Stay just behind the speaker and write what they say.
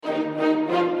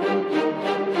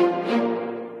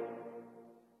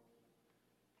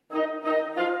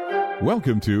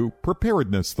Welcome to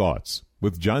Preparedness Thoughts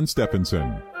with John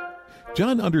Stephenson.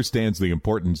 John understands the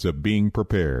importance of being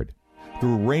prepared.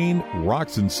 Through rain,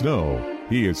 rocks, and snow,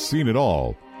 he has seen it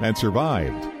all and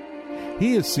survived.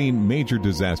 He has seen major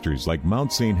disasters like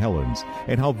Mount St. Helens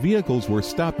and how vehicles were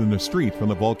stopped in the street from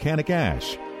the volcanic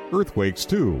ash. Earthquakes,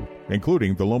 too,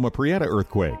 including the Loma Prieta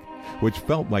earthquake, which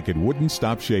felt like it wouldn't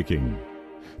stop shaking.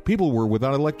 People were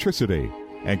without electricity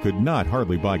and could not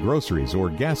hardly buy groceries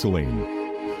or gasoline.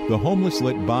 The homeless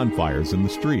lit bonfires in the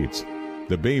streets.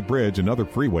 The Bay Bridge and other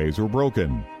freeways were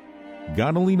broken.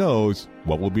 God only knows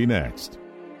what will be next.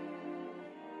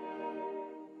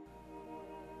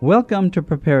 Welcome to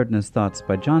Preparedness Thoughts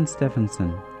by John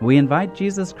Stephenson. We invite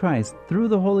Jesus Christ through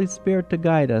the Holy Spirit to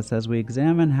guide us as we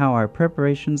examine how our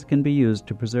preparations can be used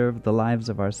to preserve the lives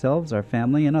of ourselves, our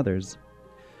family, and others.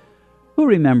 Who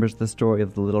remembers the story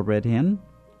of the little red hen?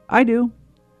 I do.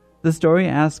 The story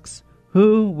asks,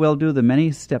 who will do the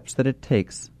many steps that it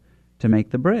takes to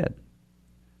make the bread?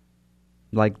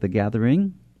 Like the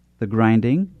gathering, the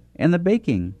grinding, and the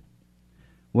baking.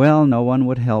 Well, no one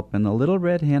would help, and the little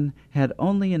red hen had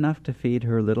only enough to feed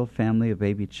her little family of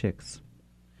baby chicks.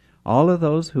 All of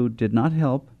those who did not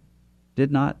help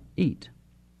did not eat.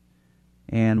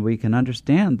 And we can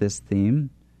understand this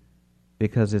theme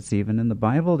because it's even in the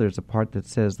Bible. There's a part that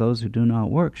says, those who do not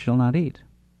work shall not eat.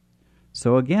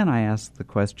 So again, I ask the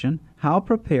question, how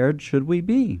prepared should we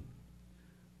be?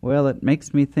 Well, it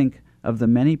makes me think of the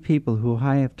many people who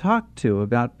I have talked to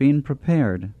about being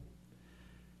prepared.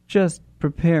 Just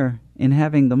prepare in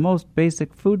having the most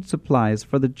basic food supplies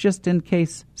for the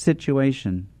just-in-case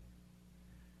situation.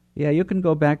 Yeah, you can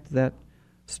go back to that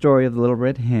story of the little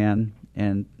red hen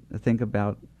and think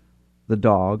about the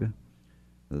dog,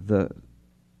 the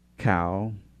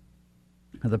cow,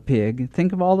 the pig.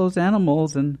 Think of all those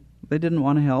animals, and they didn't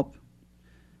want to help.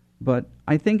 But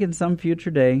I think in some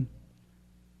future day,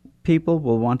 people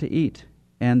will want to eat,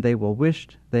 and they will wish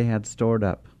they had stored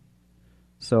up.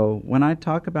 So when I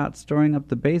talk about storing up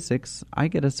the basics, I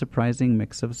get a surprising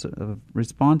mix of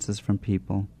responses from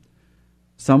people.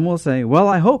 Some will say, well,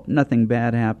 I hope nothing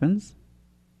bad happens.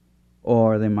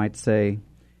 Or they might say,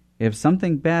 if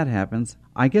something bad happens,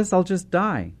 I guess I'll just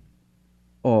die.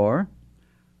 Or,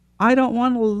 I don't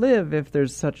want to live if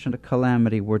there's such a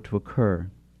calamity were to occur.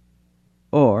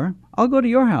 Or, I'll go to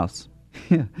your house.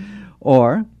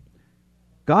 Or,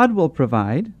 God will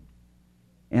provide,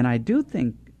 and I do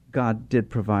think God did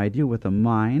provide you with a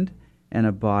mind and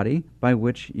a body by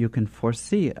which you can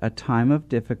foresee a time of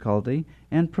difficulty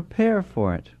and prepare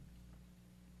for it.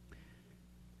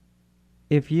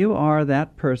 If you are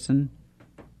that person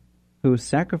who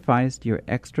sacrificed your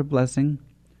extra blessing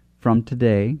from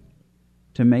today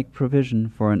to make provision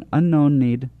for an unknown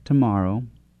need tomorrow,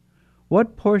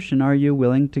 what portion are you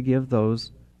willing to give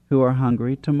those who are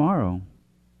hungry tomorrow?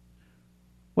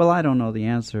 Well, I don't know the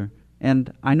answer,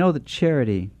 and I know that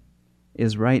charity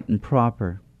is right and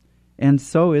proper, and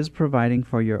so is providing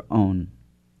for your own.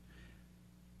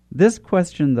 This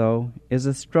question, though, is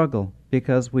a struggle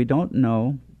because we don't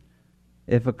know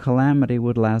if a calamity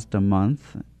would last a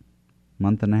month,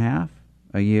 month and a half,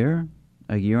 a year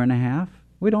and a half.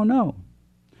 We don't know.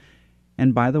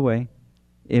 And by the way,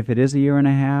 if it is a year and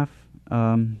a half,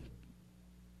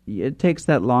 it takes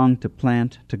that long to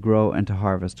plant, to grow, and to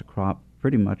harvest a crop.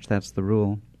 Pretty much that's the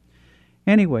rule.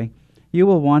 Anyway, you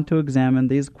will want to examine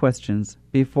these questions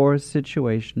before a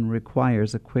situation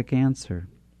requires a quick answer.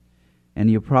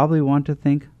 And you probably want to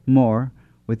think more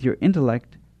with your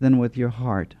intellect than with your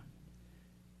heart,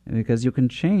 because you can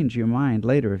change your mind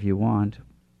later if you want.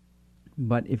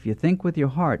 But if you think with your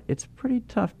heart, it's pretty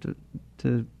tough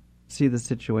to see the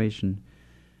situation.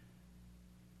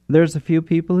 There's a few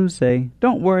people who say,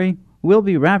 don't worry, we'll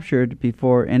be raptured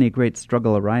before any great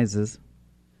struggle arises.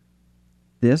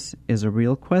 This is a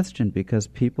real question because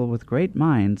people with great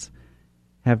minds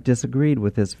have disagreed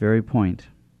with this very point.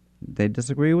 They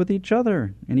disagree with each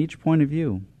other in each point of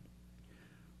view.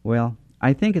 Well,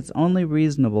 I think it's only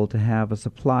reasonable to have a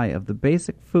supply of the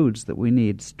basic foods that we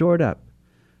need stored up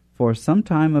for some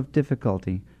time of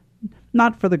difficulty,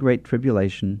 not for the great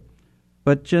tribulation,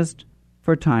 but just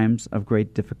for times of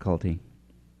great difficulty.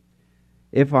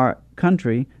 If our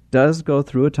country does go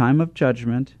through a time of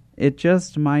judgment, it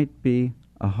just might be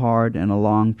a hard and a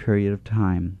long period of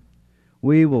time.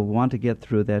 We will want to get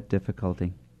through that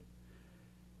difficulty.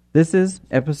 This is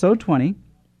episode 20.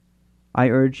 I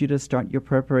urge you to start your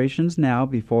preparations now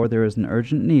before there is an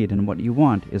urgent need and what you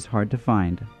want is hard to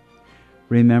find.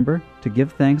 Remember to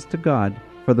give thanks to God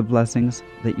for the blessings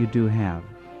that you do have.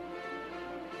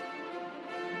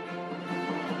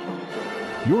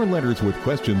 Your letters with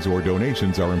questions or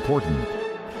donations are important.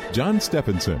 John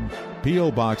Stephenson,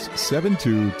 P.O. Box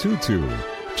 7222,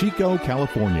 Chico,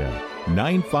 California,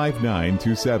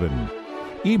 95927.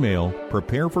 Email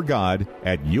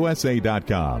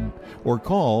prepareforgod@usa.com or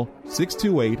call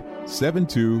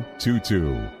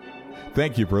 628-7222.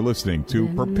 Thank you for listening to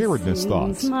Preparedness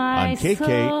Thoughts on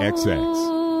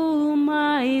KKXX.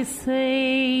 My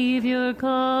Savior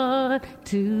God,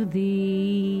 to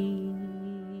thee.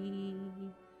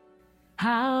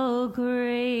 How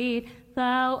great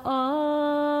thou art,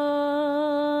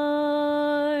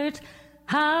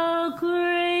 how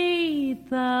great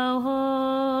thou art.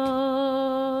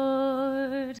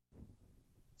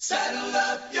 Saddle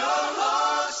up your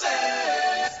horses.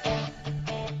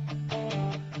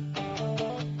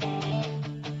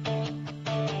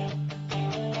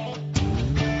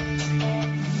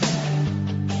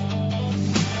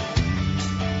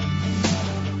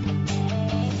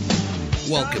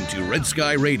 Welcome to Red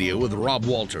Sky Radio with Rob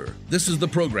Walter. This is the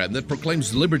program that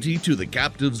proclaims liberty to the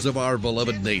captives of our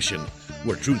beloved nation,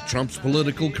 where truth trumps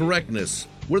political correctness,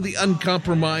 where the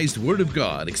uncompromised Word of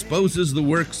God exposes the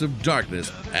works of darkness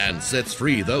and sets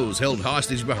free those held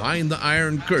hostage behind the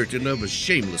iron curtain of a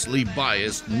shamelessly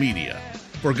biased media.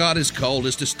 For God has called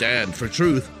us to stand for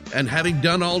truth, and having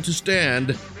done all to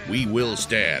stand, we will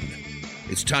stand.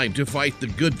 It's time to fight the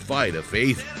good fight of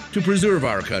faith to preserve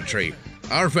our country,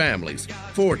 our families,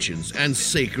 fortunes, and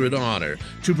sacred honor,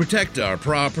 to protect our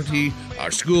property, our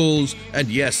schools, and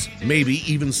yes, maybe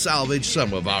even salvage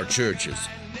some of our churches.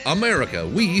 America,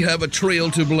 we have a trail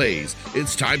to blaze.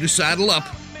 It's time to saddle up.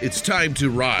 It's time to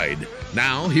ride.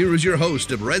 Now, here is your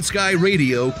host of Red Sky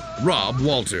Radio, Rob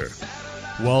Walter.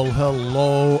 Well,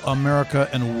 hello, America,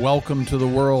 and welcome to the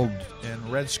world in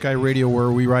Red Sky Radio,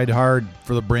 where we ride hard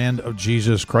for the brand of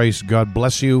Jesus Christ. God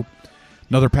bless you.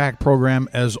 Another packed program,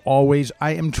 as always.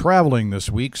 I am traveling this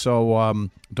week, so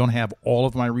don't have all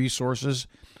of my resources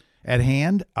at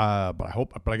hand,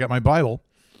 but I got my Bible,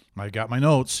 I got my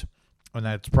notes, and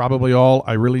that's probably all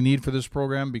I really need for this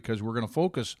program, because we're going to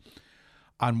focus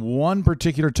on one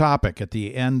particular topic at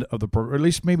the end of the program, or at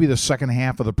least maybe the second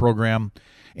half of the program,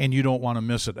 and you don't want to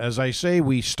miss it. As I say,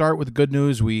 we start with good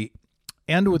news, we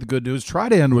end with good news, try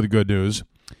to end with good news.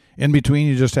 In between,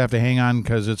 you just have to hang on,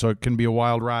 because it can be a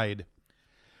wild ride.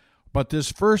 But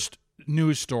this first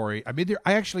news story, I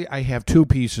have two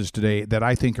pieces today that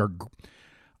I think are,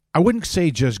 I wouldn't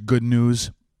say just good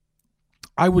news,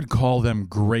 I would call them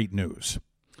great news.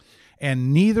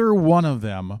 And neither one of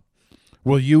them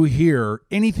will you hear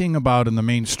anything about in the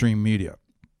mainstream media.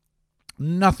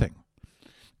 Nothing.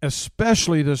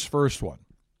 Especially this first one.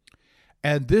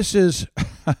 And this is,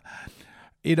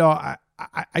 I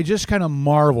just kind of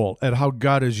marvel at how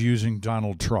God is using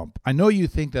Donald Trump. I know you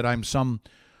think that I'm some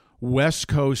West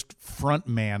Coast front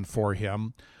man for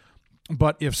him,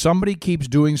 but if somebody keeps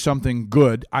doing something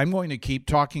good, I'm going to keep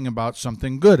talking about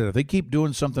something good. And if they keep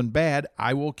doing something bad,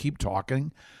 I will keep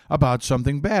talking about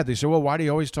something bad. They say, well, why do you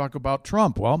always talk about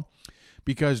Trump? Well,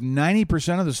 because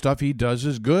 90% of the stuff he does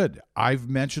is good. I've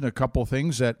mentioned a couple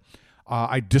things that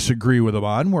I disagree with him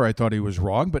on, where I thought he was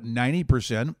wrong, but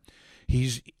 90%,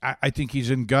 I think he's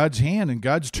in God's hand, and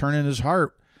God's turning his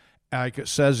heart, like it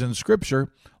says in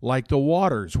Scripture, like the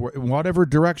waters, in whatever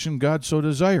direction God so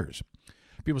desires.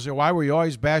 People say, why were you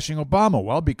always bashing Obama?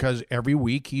 Well, because every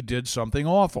week he did something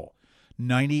awful,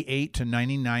 98 to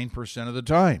 99% of the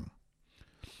time.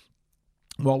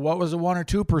 Well, what was the 1 or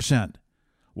 2%?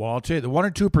 Well, I'll tell you, the 1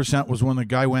 or 2% was when the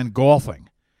guy went golfing,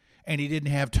 and he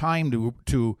didn't have time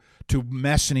to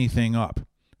mess anything up.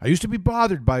 I used to be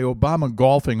bothered by Obama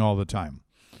golfing all the time.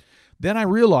 Then I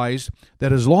realized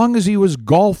that as long as he was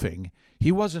golfing,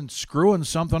 he wasn't screwing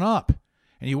something up,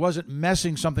 and he wasn't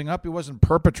messing something up. He wasn't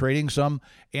perpetrating some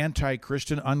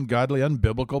anti-Christian, ungodly,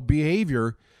 unbiblical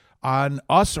behavior on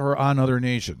us or on other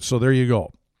nations. So there you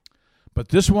go. But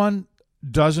this one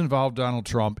does involve Donald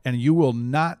Trump, and you will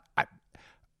not,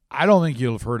 I don't think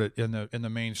you'll have heard it in the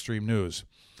mainstream news,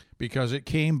 because it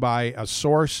came by a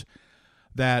source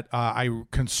that I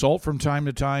consult from time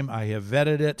to time. I have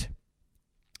vetted it.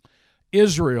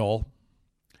 Israel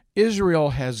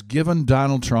has given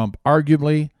Donald Trump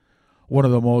arguably one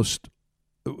of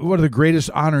the greatest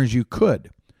honors you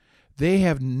could. They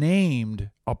have named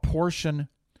a portion,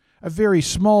 a very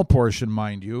small portion,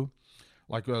 mind you,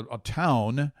 like a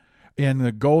town in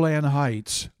the Golan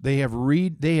Heights. They have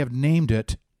named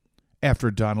it after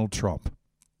Donald Trump.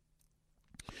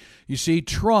 You see,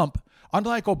 Trump,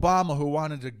 unlike Obama, who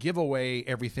wanted to give away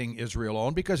everything Israel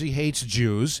owned because he hates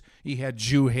Jews, he had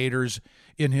Jew haters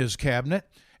in his cabinet,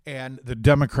 and the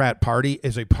Democrat Party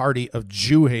is a party of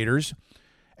Jew haters.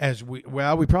 We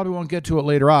probably won't get to it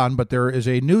later on, but there is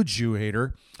a new Jew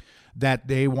hater that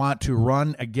they want to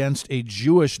run against a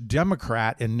Jewish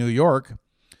Democrat in New York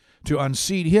to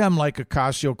unseat him like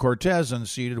Ocasio-Cortez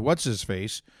unseated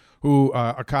what's-his-face, who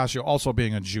Ocasio also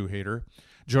being a Jew hater,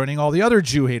 joining all the other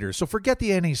Jew haters. So forget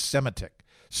the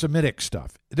Semitic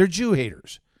stuff. They're Jew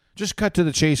haters. Just cut to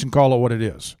the chase and call it what it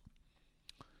is.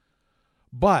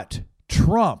 But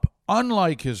Trump,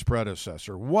 unlike his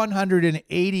predecessor,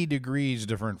 180 degrees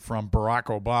different from Barack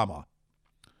Obama,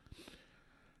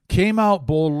 came out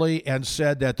boldly and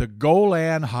said that the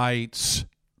Golan Heights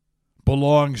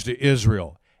belongs to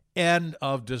Israel. End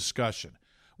of discussion.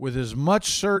 With as much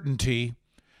certainty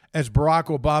as Barack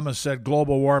Obama said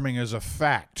global warming is a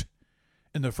fact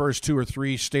in the first 2 or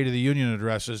 3 State of the Union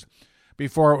addresses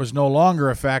before it was no longer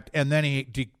a fact, and then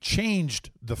he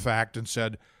changed the fact and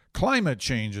said climate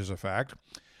change is a fact.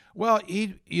 Well,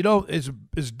 he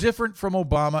is different from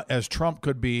Obama as Trump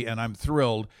could be, and I'm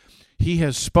thrilled. He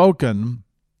has spoken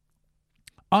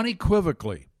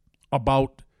unequivocally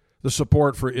about the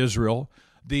support for Israel.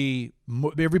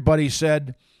 Everybody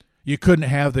said you couldn't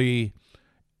have the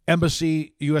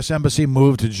U.S. Embassy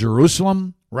moved to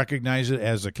Jerusalem, recognize it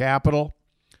as the capital.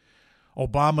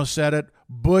 Obama said it.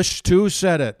 Bush 2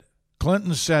 said it.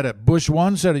 Clinton said it. Bush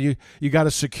 1 said it. You got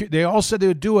to secure. They all said they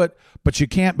would do it, but you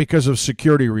can't because of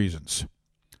security reasons.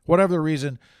 Whatever the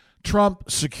reason,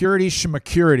 Trump, security,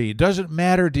 schmacurity, doesn't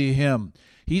matter to him.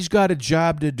 He's got a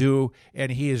job to do,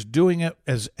 and he is doing it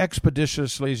as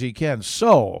expeditiously as he can.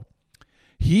 So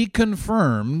he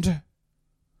confirmed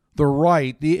the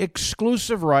right, the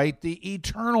exclusive right, the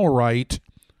eternal right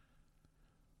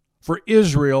for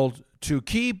Israel to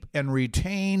keep and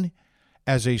retain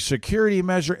as a security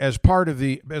measure, as part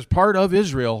of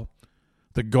Israel,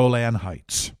 the Golan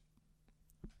Heights.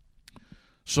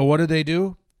 So what did they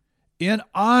do? In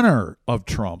honor of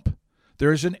Trump,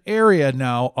 there's an area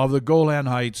now of the Golan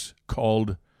Heights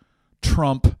called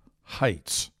Trump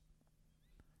Heights.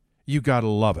 You got to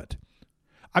love it.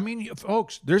 I mean,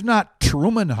 folks, there's not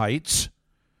Truman Heights.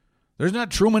 There's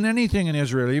not Truman anything in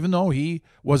Israel, even though he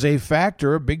was a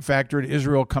big factor in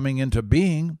Israel coming into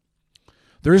being.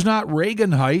 There's not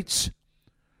Reagan Heights.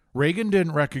 Reagan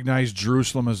didn't recognize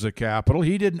Jerusalem as the capital.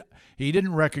 He didn't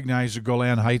recognize the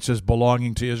Golan Heights as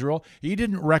belonging to Israel. He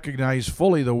didn't recognize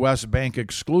fully the West Bank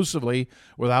exclusively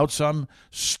without some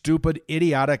stupid,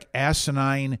 idiotic,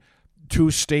 asinine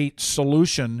 2-state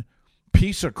solution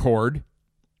peace accord.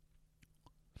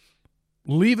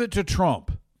 Leave it to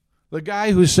Trump, the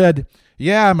guy who said,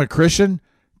 yeah, I'm a Christian.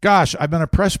 Gosh, I've been a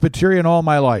Presbyterian all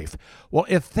my life. Well,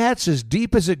 if that's as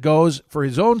deep as it goes, for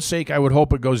his own sake, I would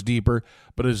hope it goes deeper.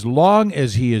 But as long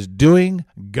as he is doing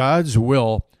God's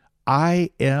will,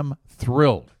 I am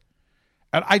thrilled.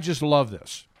 And I just love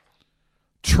this.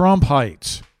 Trump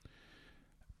Heights.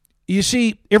 You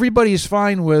see, everybody's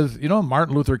fine with,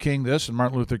 Martin Luther King this and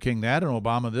Martin Luther King that and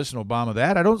Obama this and Obama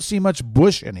that. I don't see much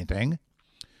Bush anything.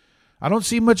 I don't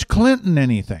see much Clinton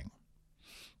anything.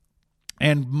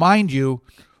 And mind you,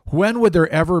 when would there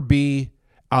ever be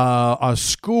a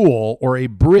school or a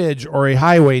bridge or a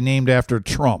highway named after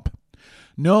Trump?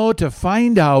 No, to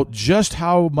find out just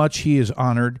how much he is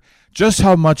honored, just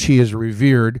how much he is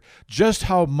revered, just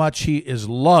how much he is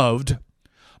loved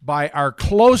by our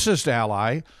closest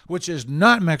ally, which is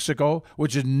not Mexico,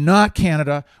 which is not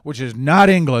Canada, which is not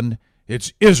England,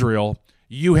 it's Israel.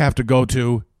 You have to go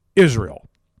to Israel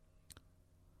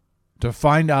to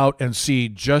find out and see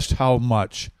just how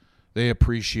much they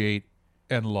appreciate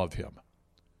and love him.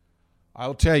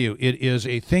 I'll tell you, it is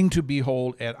a thing to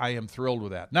behold, and I am thrilled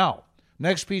with that. Now,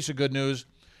 next piece of good news,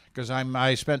 because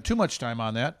I spent too much time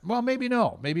on that. Well, maybe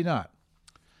no, maybe not.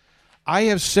 I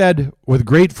have said with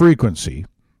great frequency,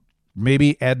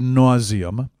 maybe ad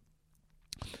nauseum,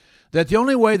 that the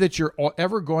only way that you're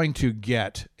ever going to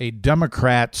get a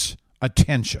Democrat's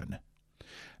attention,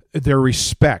 their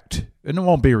respect, and it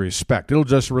won't be respect, it'll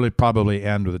just really probably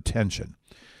end with attention.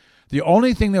 The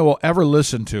only thing they will ever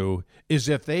listen to is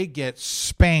if they get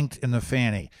spanked in the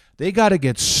fanny. They got to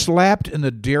get slapped in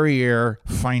the derriere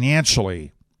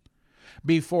financially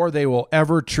before they will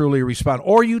ever truly respond.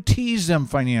 Or you tease them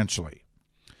financially.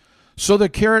 So the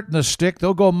carrot and the stick,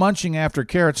 they'll go munching after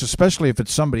carrots, especially if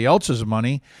it's somebody else's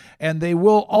money, and they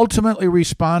will ultimately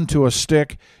respond to a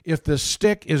stick if the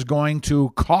stick is going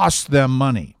to cost them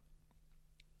money.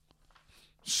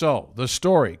 So, the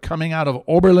story coming out of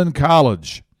Oberlin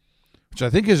College, which I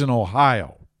think is in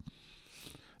Ohio.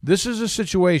 This is a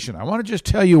situation. I want to just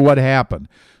tell you what happened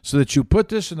so that you put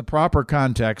this in the proper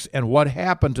context and what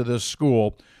happened to this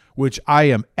school, which I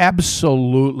am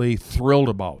absolutely thrilled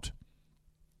about.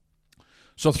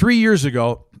 So 3 years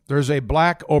ago, there's a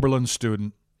black Oberlin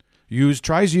student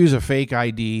tries to use a fake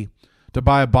ID to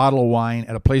buy a bottle of wine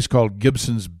at a place called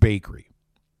Gibson's Bakery.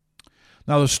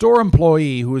 Now, the store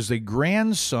employee, who is the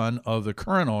grandson of the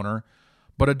current owner,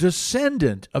 but a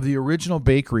descendant of the original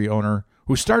bakery owner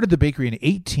who started the bakery in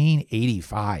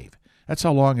 1885. That's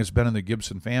how long it's been in the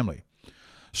Gibson family.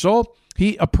 So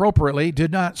he appropriately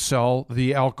did not sell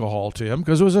the alcohol to him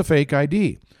because it was a fake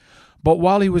ID. But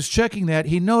while he was checking that,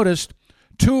 he noticed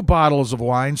 2 bottles of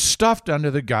wine stuffed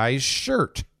under the guy's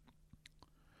shirt.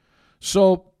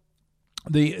 So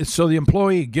the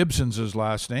employee, Gibson's his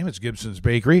last name, it's Gibson's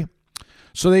Bakery.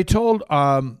 So they told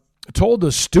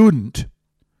the student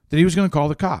that he was going to call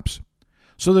the cops.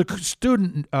 So the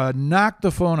student knocked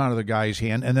the phone out of the guy's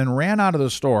hand and then ran out of the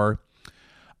store,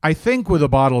 I think with the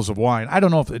bottles of wine. I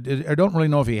don't really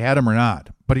know if he had them or not,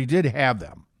 but he did have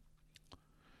them.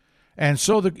 And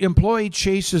so the employee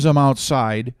chases him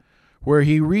outside, where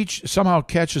he somehow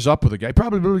catches up with the guy. He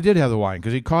probably really did have the wine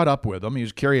because he caught up with him. He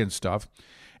was carrying stuff.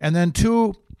 And then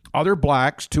 2 other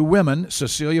blacks, 2 women,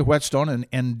 Cecilia Whetstone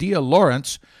and Dia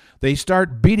Lawrence, they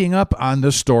start beating up on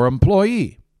the store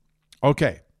employee.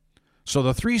 Okay, so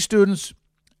the 3 students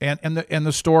and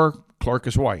the store clerk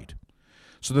is white.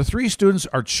 So the 3 students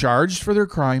are charged for their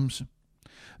crimes.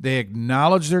 They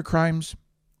acknowledge their crimes.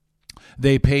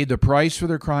 They paid the price for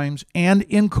their crimes. And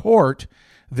in court,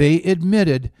 they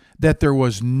admitted that there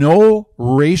was no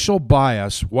racial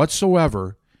bias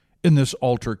whatsoever in this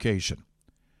altercation.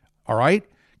 All right?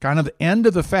 Kind of the end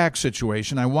of the fact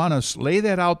situation. I want to lay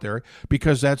that out there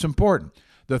because that's important.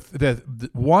 The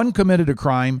 1 committed a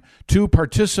crime, 2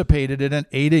 participated in it,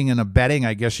 aiding and abetting,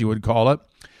 I guess you would call it.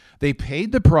 They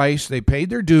paid the price, they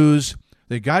paid their dues,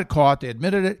 they got caught, they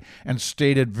admitted it, and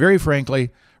stated very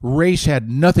frankly, race had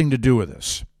nothing to do with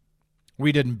this.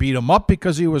 We didn't beat him up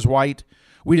because he was white.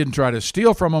 We didn't try to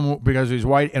steal from him because he's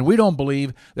white, and we don't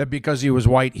believe that because he was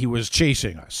white, he was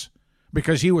chasing us.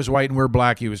 Because he was white and we're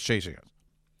black, he was chasing us.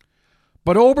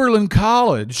 But Oberlin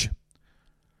College,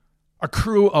 a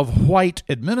crew of white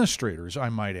administrators, I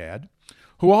might add,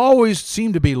 who always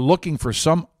seem to be looking for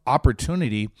some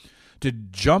opportunity to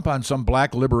jump on some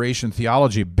black liberation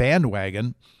theology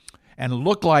bandwagon and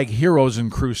look like heroes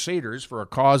and crusaders for a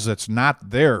cause that's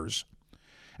not theirs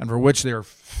and for which they're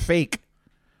fake.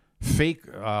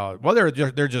 Well,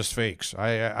 they're just fakes.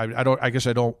 I guess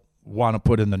I don't want to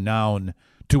put in the noun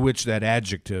to which that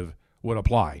adjective would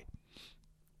apply.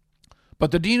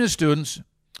 But the dean of students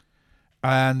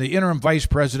and the interim vice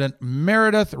president,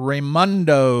 Meredith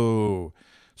Raimondo,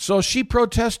 so she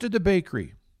protested the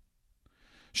bakery.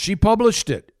 She published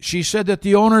it. She said that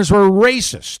the owners were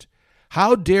racist.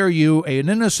 How dare you, an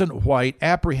innocent white,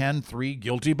 apprehend 3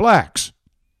 guilty blacks?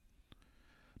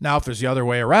 Now, if it's the other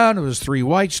way around, it was 3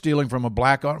 whites stealing from a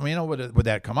black owner, would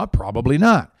that come up? Probably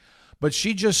not. But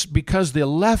she just, because the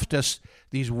leftists,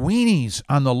 these weenies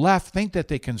on the left, think that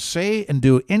they can say and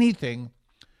do anything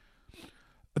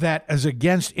that is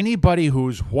against anybody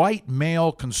who's white,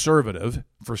 male, conservative,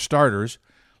 for starters.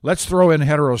 Let's throw in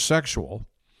heterosexual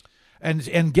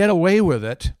and get away with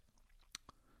it.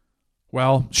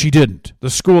 Well, she didn't.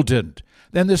 The school didn't.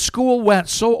 Then the school went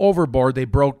so overboard they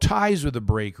broke ties with the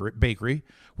bakery,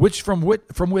 from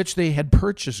which they had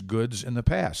purchased goods in the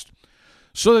past.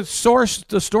 So the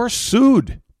store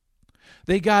sued.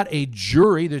 They got a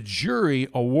jury. The jury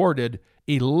awarded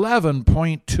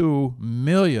 $11.2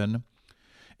 million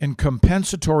in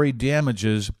compensatory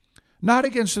damages, not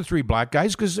against the 3 black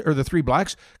guys or the 3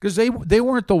 blacks, because they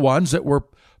weren't the ones that were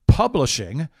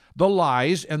publishing the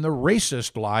lies and the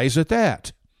racist lies at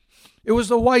that. It was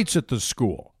the whites at the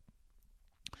school.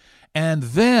 And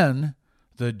then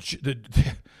the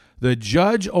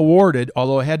judge awarded,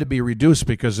 although it had to be reduced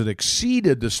because it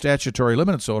exceeded the statutory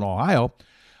limit, so in Ohio,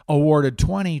 awarded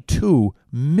 $22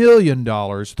 million,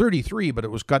 33, but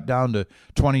it was cut down to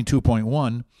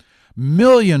 $22.1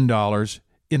 million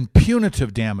in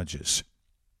punitive damages.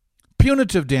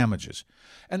 Punitive damages.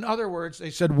 In other words,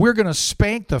 they said, we're going to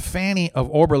spank the fanny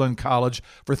of Oberlin College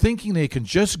for thinking they can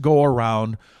just go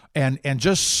around and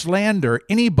just slander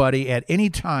anybody at any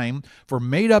time for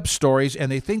made-up stories, and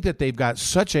they think that they've got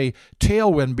such a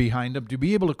tailwind behind them to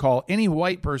be able to call any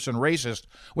white person racist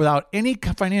without any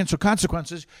financial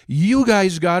consequences. You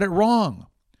guys got it wrong.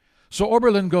 So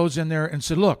Oberlin goes in there and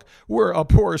said, look, we're a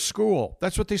poor school.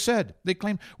 That's what they said. They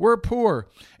claimed we're poor,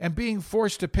 and being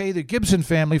forced to pay the Gibson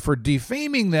family for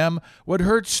defaming them would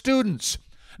hurt students.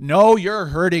 No, you're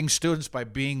hurting students by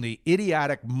being the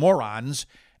idiotic morons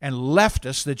and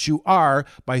leftists that you are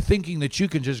by thinking that you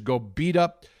can just go beat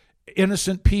up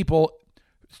innocent people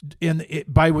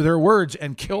by their words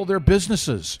and kill their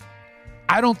businesses.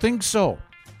 I don't think so.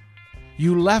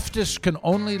 You leftists can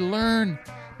only learn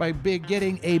by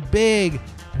getting a big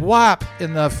whop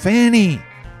in the fanny.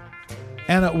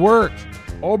 And it worked.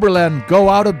 Oberlin, go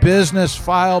out of business,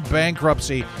 file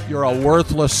bankruptcy. You're a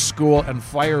worthless school, and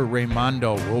fire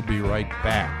Raimondo. We'll be right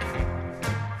back.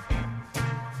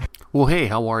 Well, hey,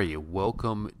 how are you?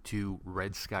 Welcome to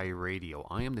Red Sky Radio.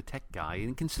 I am the tech guy,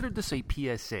 and consider this a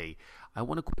PSA. I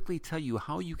want to quickly tell you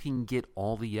how you can get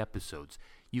all the episodes.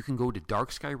 You can go to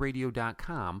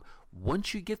darkskyradio.com.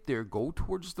 Once you get there, go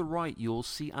towards the right. You'll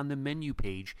see on the menu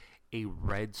page a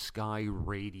Red Sky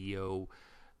Radio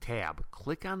tab.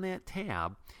 Click on that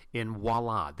tab, and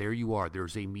voila, there you are.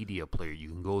 There's a media player. You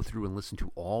can go through and listen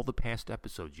to all the past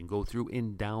episodes. You can go through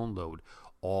and download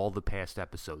all the past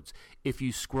episodes. If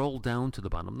you scroll down to the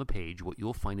bottom of the page, what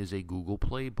you'll find is a Google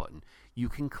Play button. You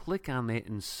can click on that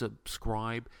and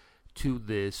subscribe to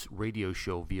this radio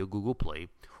show via Google Play,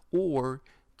 or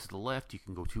to the left you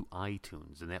can go to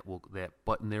iTunes, and that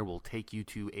button there will take you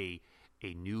to a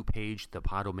new page, the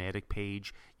Podomatic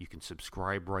page. You can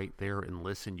subscribe right there and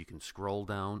listen. You can scroll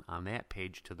down on that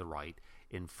page to the right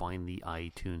and find the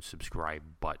iTunes subscribe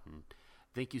button.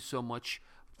 Thank you so much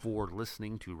for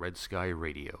listening to Red Sky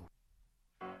Radio.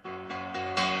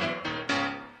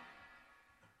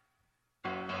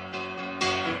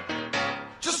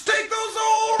 Just take those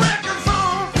old records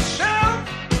off the shelf.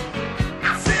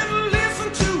 I sit and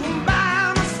listen to them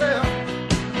by myself.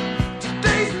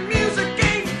 Today's music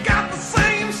ain't got the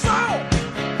same soul.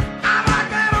 I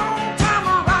like that old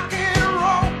time rock and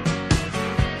roll.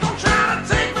 Don't try to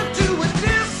take me to a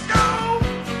disco.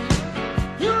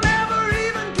 You'll never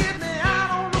even get me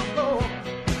out on the floor.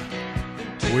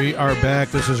 We are back.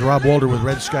 This is Rob Walter with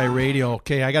Red Sky Radio.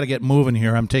 Okay, I got to get moving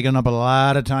here. I'm taking up a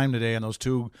lot of time today on those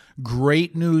two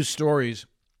great news stories.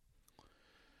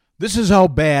 This is how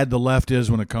bad the left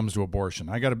is when it comes to abortion.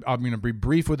 I'm going to be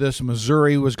brief with this.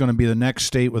 Missouri was going to be the next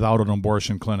state without an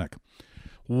abortion clinic.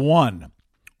 One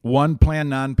Planned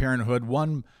Non-Parenthood,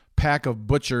 one pack of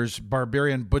butchers,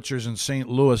 barbarian butchers in St.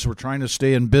 Louis were trying to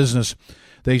stay in business.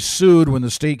 They sued when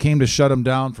the state came to shut them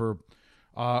down for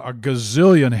a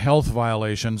gazillion health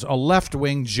violations. A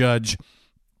left-wing judge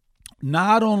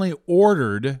not only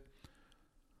ordered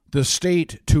the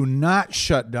state to not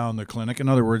shut down the clinic, in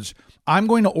other words, I'm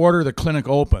going to order the clinic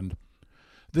opened,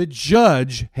 the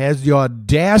judge has the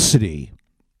audacity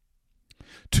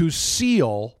to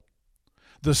seal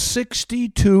the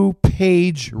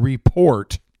 62-page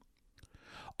report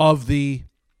of the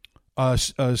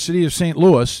city of St.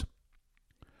 Louis,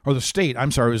 or the state,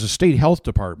 I'm sorry, it was the state health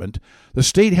department. The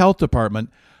state health department,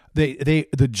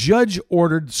 the judge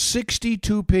ordered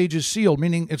 62 pages sealed,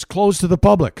 meaning it's closed to the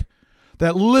public,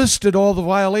 that listed all the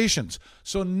violations.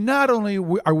 So not only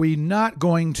are we not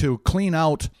going to clean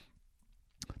out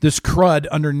this crud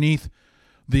underneath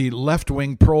the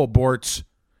left-wing pro-aborts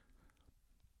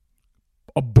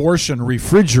abortion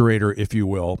refrigerator, if you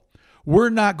will,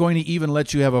 we're not going to even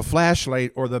let you have a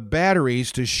flashlight or the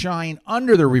batteries to shine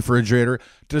under the refrigerator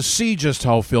to see just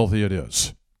how filthy it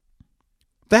is.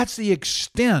 That's the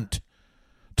extent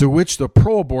to which the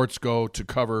pro-aborts go to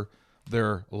cover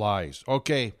their lies.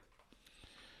 Okay.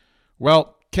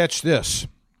 Well, catch this.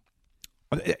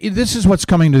 This is what's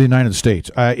coming to the United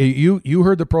States. You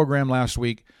heard the program last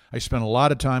week. I spent a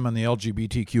lot of time on the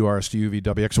LGBTQ, RST, UV,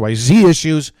 WXYZ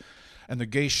issues and the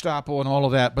Gestapo and all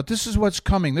of that. But this is what's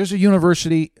coming. There's a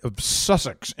University of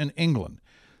Sussex in England.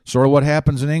 Sort of what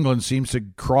happens in England seems to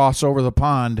cross over the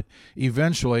pond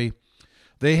eventually.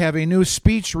 They have a new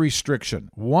speech restriction,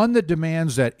 one that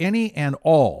demands that any and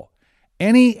all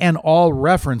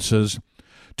references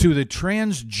to the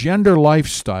transgender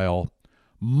lifestyle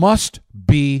must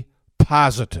be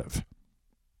positive,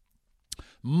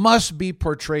 must be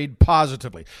portrayed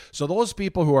positively. So those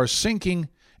people who are sinking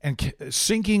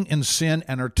in sin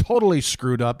and are totally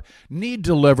screwed up, need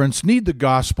deliverance, need the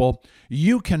gospel,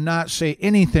 you cannot say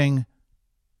anything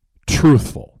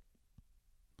truthful.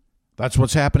 That's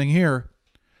what's happening here.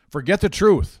 Forget the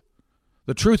truth.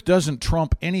 The truth doesn't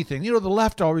trump anything. You know, the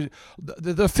left always,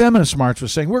 the feminist march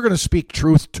was saying, we're going to speak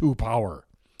truth to power.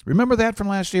 Remember that from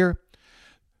last year?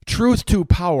 Truth to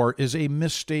power is a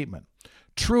misstatement.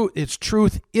 It's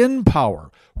truth in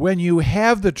power. When you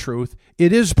have the truth,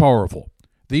 it is powerful.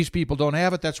 These people don't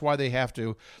have it. That's why they have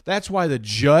to. That's why the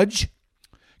judge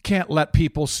can't let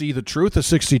people see the truth, the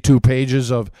 62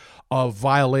 pages of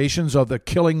violations of the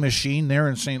killing machine there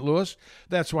in St. Louis.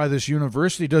 That's why this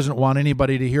university doesn't want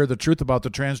anybody to hear the truth about the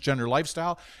transgender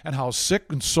lifestyle and how sick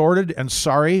and sordid and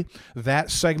sorry that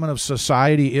segment of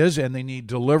society is, and they need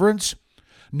deliverance.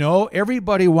 No,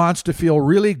 everybody wants to feel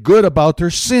really good about their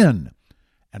sin.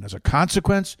 And as a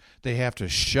consequence, they have to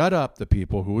shut up the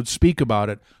people who would speak about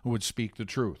it, who would speak the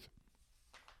truth.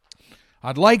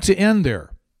 I'd like to end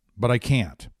there, but I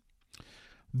can't.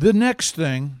 The next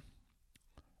thing,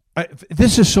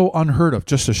 this is so unheard of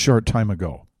just a short time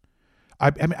ago.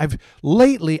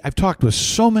 Lately I've talked with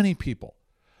so many people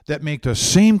that make the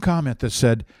same comment that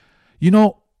said,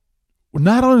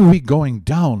 not only are we going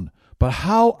down, but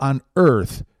how on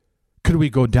earth could we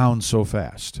go down so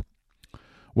fast?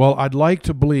 Well, I'd like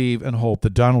to believe and hope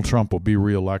that Donald Trump will be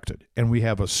reelected and we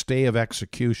have a stay of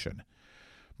execution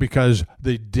because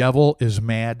the devil is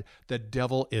mad. The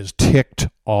devil is ticked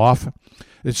off.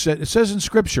 It says in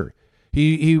Scripture,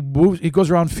 he goes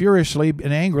around furiously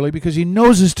and angrily because he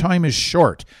knows his time is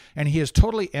short, and he is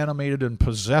totally animated and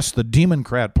possessed the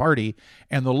Democrat Party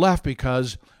and the left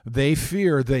because they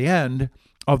fear the end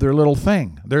of their little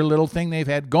thing they've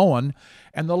had going.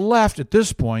 And the left at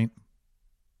this point,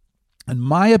 in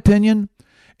my opinion,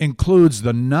 includes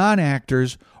the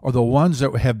non-actors or the ones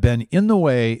that have been in the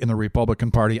way in the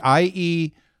Republican Party,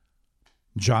 i.e.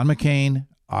 John McCain,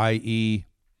 i.e.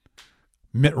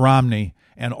 Mitt Romney,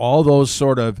 and all those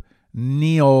sort of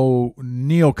neocons,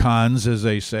 as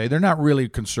they say. They're not really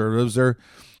conservatives. They're,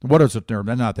 what is the term?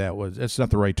 That's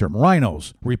not the right term.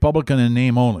 Rhinos, Republican in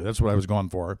name only. That's what I was going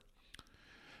for.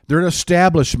 They're an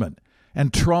establishment.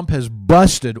 And Trump has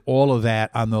busted all of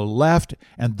that on the left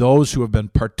and those who have been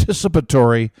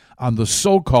participatory on the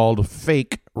so-called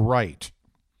fake right.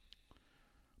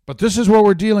 But this is what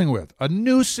we're dealing with. A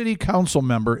new city council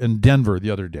member in Denver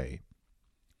the other day.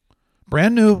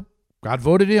 Brand new. Got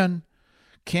voted in.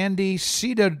 Candy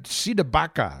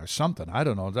Cidebaca or something. I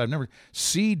don't know. I've never.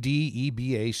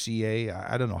 Cebaca.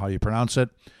 I don't know how you pronounce it.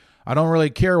 I don't really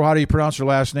care how do you pronounce her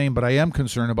last name, but I am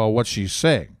concerned about what she's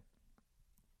saying.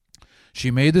 She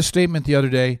made the statement the other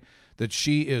day that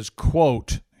she is,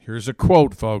 quote, here's a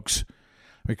quote, folks,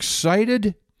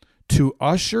 excited to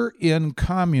usher in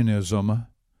communism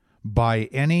by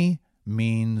any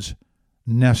means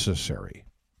necessary.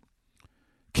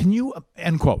 Can you,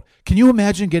 end quote, can you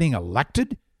imagine getting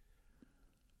elected?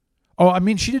 Oh, I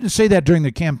mean, she didn't say that during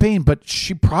the campaign, but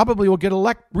she probably will get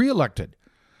reelected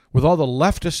with all the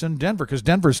leftists in Denver because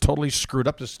Denver's totally screwed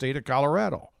up the state of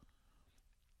Colorado.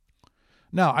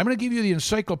 Now, I'm going to give you the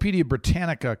Encyclopedia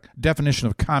Britannica definition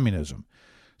of communism.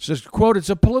 It says, quote, it's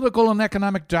a political and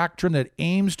economic doctrine that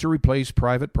aims to replace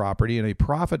private property in a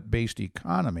profit-based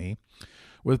economy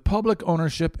with public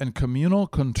ownership and communal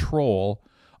control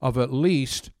of at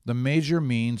least the major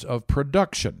means of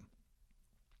production.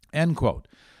 End quote.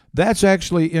 That's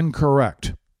actually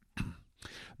incorrect.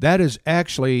 That is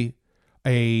actually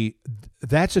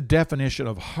that's a definition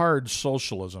of hard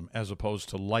socialism as opposed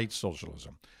to light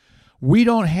socialism. We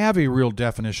don't have a real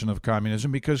definition of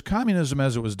communism because communism,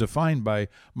 as it was defined by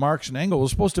Marx and Engels,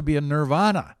 was supposed to be a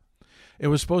nirvana. It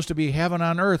was supposed to be heaven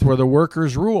on earth where the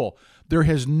workers rule. There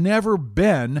has never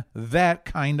been that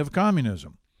kind of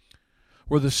communism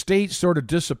where the state sort of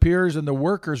disappears and the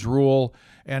workers rule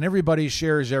and everybody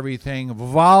shares everything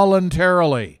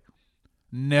voluntarily.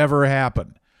 Never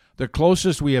happened. The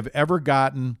closest we have ever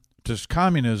gotten to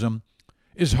communism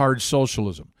is hard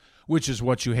socialism, which is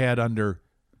what you had under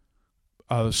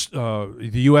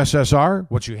the USSR,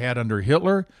 what you had under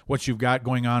Hitler, what you've got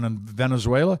going on in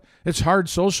Venezuela. It's hard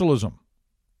socialism.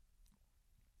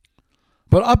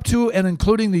 But up to and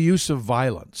including the use of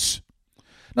violence.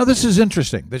 Now, this is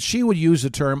interesting that she would use the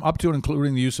term up to and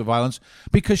including the use of violence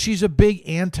because she's a big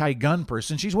anti-gun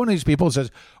person. She's one of these people that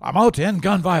says, I'm out to end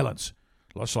gun violence,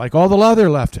 just like all the other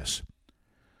leftists.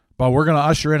 But we're going to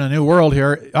usher in a new world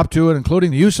here up to and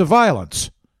including the use of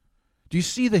violence. Do you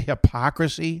see the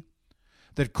hypocrisy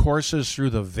that courses through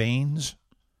the veins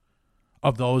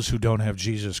of those who don't have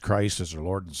Jesus Christ as their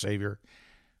Lord and Savior?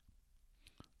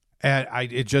 And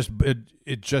it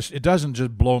doesn't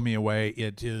just blow me away.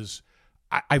 It is,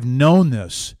 I've known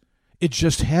this. It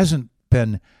just hasn't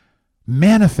been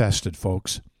manifested,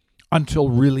 folks, until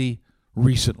really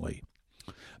recently.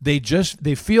 They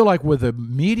feel like with the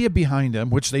media behind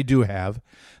them, which they do have,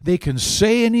 they can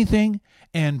say anything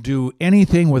and do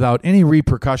anything without any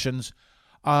repercussions.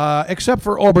 Except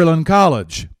for Oberlin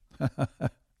College.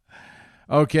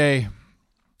 Okay,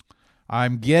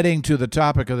 I'm getting to the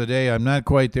topic of the day. I'm not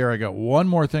quite there. I got one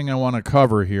more thing I want to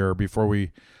cover here before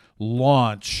we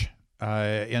launch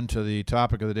into the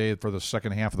topic of the day for the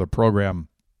second half of the program.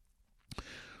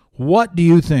 What do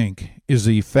you think is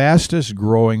the fastest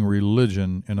growing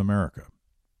religion in America?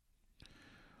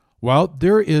 Well,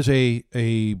 there is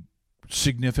a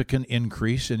significant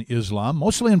increase in Islam,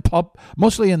 mostly in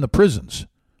the prisons.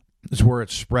 Is where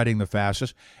it's spreading the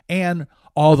fastest, and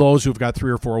all those who've got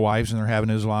 3 or 4 wives and they're having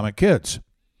Islamic kids,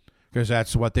 because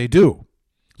that's what they do,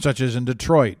 such as in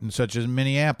Detroit and such as in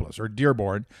Minneapolis, or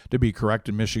Dearborn, to be correct,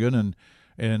 in Michigan, and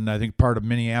and I think part of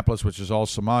Minneapolis, which is all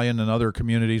Somalian, and other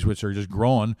communities which are just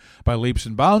growing by leaps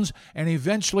and bounds. And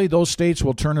eventually those states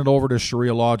will turn it over to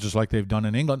Sharia law, just like they've done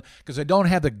in England, because they don't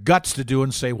have the guts to do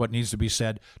and say what needs to be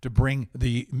said to bring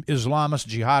the Islamist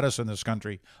jihadists in this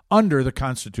country under the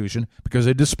Constitution, because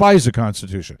they despise the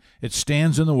Constitution. It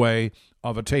stands in the way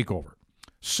of a takeover.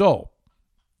 So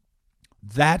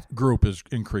that group is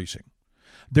increasing.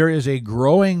 There is a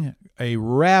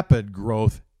rapid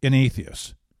growth in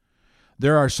atheists.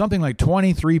 There are something like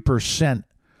 23%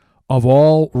 of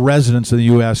all residents in the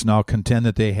U.S. now contend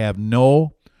that they have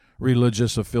no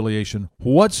religious affiliation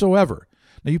whatsoever.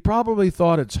 Now, you probably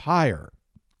thought it's higher.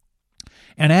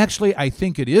 And actually, I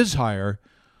think it is higher,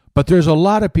 but there's a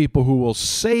lot of people who will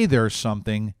say there's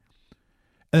something,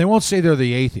 and they won't say they're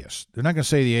the atheist. They're not going to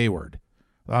say the A word.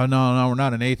 No, we're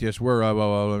not an atheist.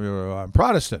 I'm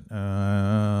Protestant.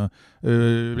 I'm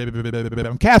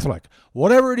Catholic.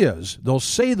 Whatever it is, they'll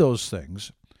say those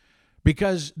things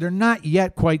because they're not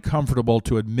yet quite comfortable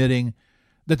to admitting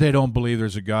that they don't believe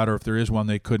there's a God, or if there is one,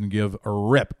 they couldn't give a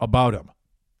rip about him.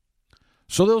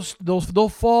 So they'll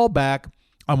fall back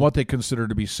on what they consider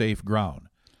to be safe ground.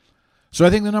 So I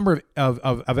think the number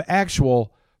of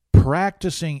actual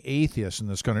practicing atheists in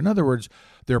this country, in other words,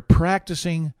 they're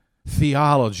practicing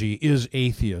theology, is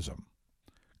atheism,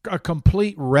 a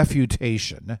complete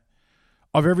refutation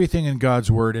of everything in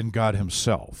God's word and God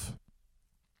himself.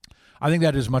 I think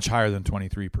that is much higher than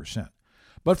 23%.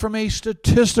 But from a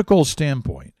statistical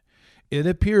standpoint, it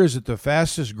appears that the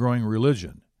fastest growing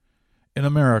religion in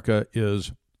America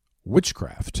is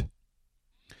witchcraft.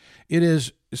 It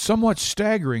is somewhat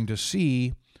staggering to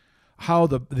see how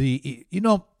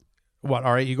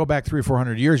all right, you go back 300 or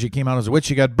 400 years, you came out as a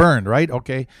witch, you got burned, right?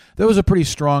 Okay. That was a pretty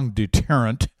strong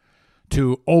deterrent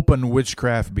to open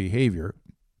witchcraft behavior.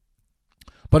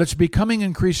 But it's becoming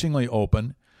increasingly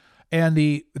open, and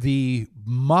the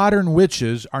modern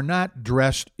witches are not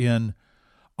dressed in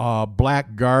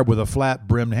black garb with a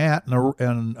flat-brimmed hat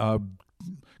and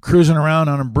cruising around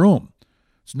on a broom.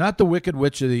 It's not the Wicked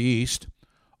Witch of the East,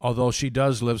 although she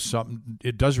does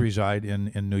reside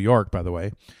in New York, by the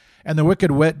way. And the Wicked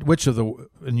Witch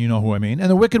and you know who I mean, and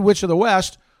the Wicked Witch of the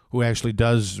West, who actually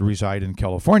does reside in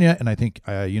California, and I think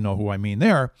you know who I mean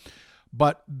there,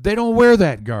 but they don't wear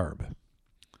that garb.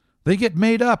 They get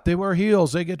made up, they wear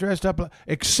heels, they get dressed up,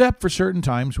 except for certain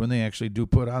times when they actually do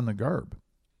put on the garb.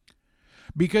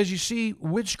 Because you see,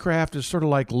 witchcraft is sort of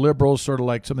like liberals, sort of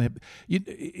like something.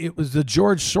 It was the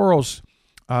George Soros,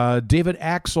 David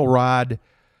Axelrod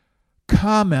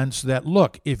comments that,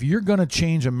 look, if you're going to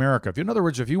change America, in other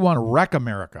words, if you want to wreck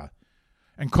America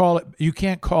and you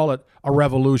can't call it a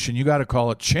revolution, you got to call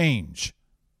it change,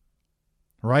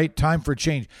 right? Time for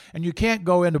change. And you can't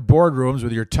go into boardrooms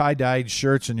with your tie-dyed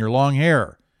shirts and your long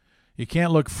hair. You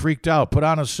can't look freaked out, put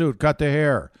on a suit, cut the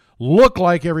hair, look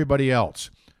like everybody else.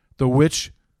 The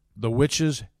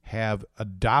witches have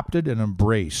adopted and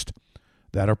embraced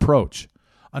that approach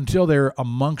until they're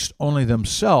amongst only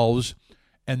themselves,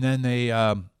 and then they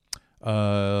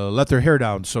let their hair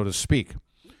down, so to speak,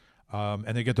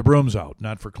 and they get the brooms out,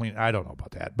 not for clean. I don't know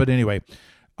about that, but anyway,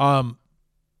 so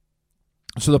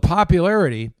the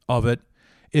popularity of it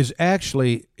is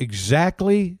actually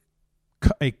exactly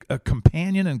a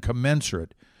companion and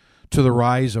commensurate to the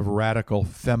rise of radical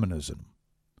feminism.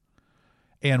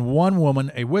 And one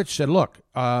woman, a witch, said, look,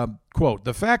 quote,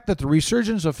 the fact that the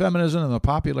resurgence of feminism and the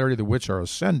popularity of the witch are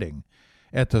ascending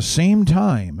at the same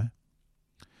time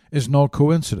is no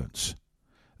coincidence.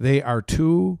 The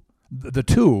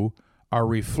two are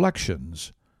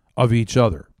reflections of each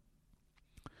other.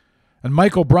 And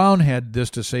Michael Brown had this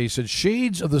to say. He said,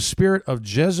 shades of the spirit of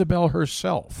Jezebel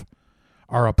herself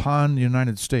are upon the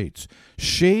United States.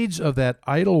 Shades of that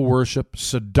idol worship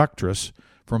seductress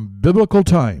from biblical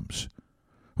times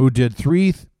who did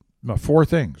four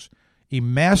things: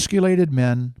 emasculated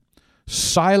men,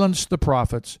 silenced the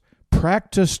prophets,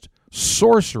 practiced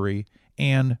sorcery,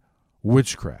 and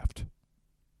witchcraft.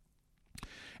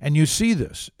 And you see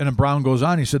this. And Brown goes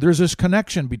on, he said, there's this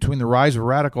connection between the rise of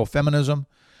radical feminism,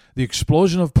 the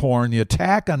explosion of porn, the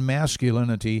attack on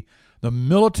masculinity, the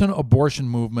militant abortion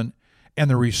movement, and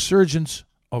the resurgence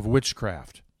of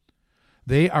witchcraft.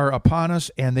 They are upon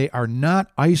us, and they are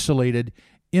not isolated,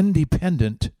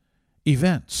 independent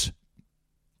events.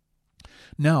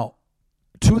 Now,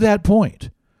 to that point,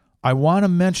 I want to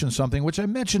mention something which I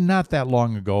mentioned not that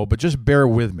long ago, but just bear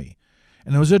with me.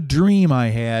 And it was a dream I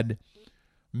had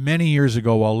many years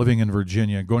ago while living in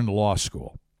Virginia, going to law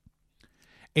school.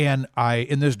 And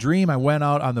in this dream, I went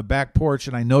out on the back porch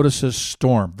and I noticed this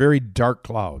storm, very dark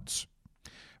clouds.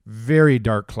 Very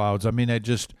dark clouds. I mean,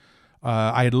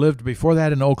 I had lived before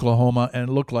that in Oklahoma, and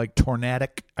it looked like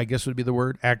tornadic, I guess would be the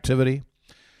word, activity.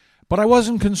 But I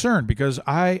wasn't concerned because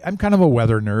I'm kind of a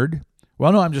weather nerd.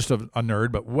 Well, no, I'm just a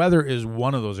nerd, but weather is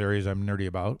one of those areas I'm nerdy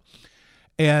about.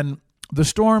 And the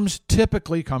storms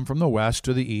typically come from the west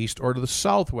to the east or to the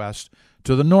southwest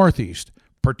to the northeast,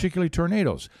 particularly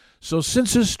tornadoes. So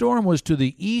since this storm was to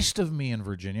the east of me in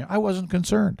Virginia, I wasn't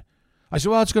concerned. I said,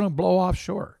 well, it's going to blow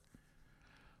offshore.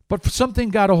 But something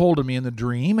got a hold of me in the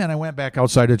dream, and I went back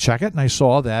outside to check it, and I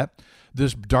saw that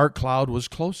this dark cloud was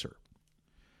closer.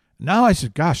 Now I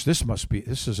said, gosh, this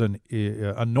is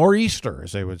a nor'easter,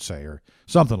 as they would say, or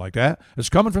something like that. It's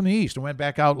coming from the east. I went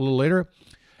back out a little later,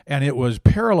 and it was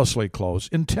perilously close,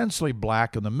 intensely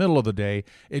black in the middle of the day.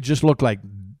 It just looked like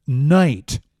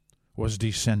night was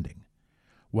descending.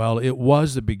 Well, it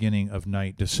was the beginning of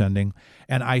night descending,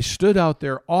 and I stood out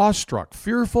there awestruck,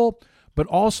 fearful, but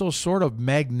also sort of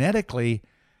magnetically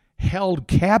held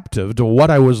captive to what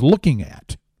I was looking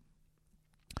at.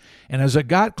 And as it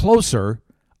got closer,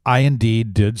 I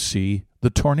indeed did see the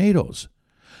tornadoes.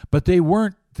 But they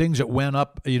weren't things that went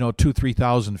up,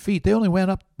 2,000-3,000 feet. They only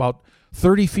went up about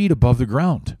 30 feet above the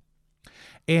ground.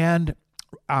 And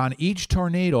on each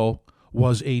tornado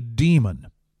was a demon.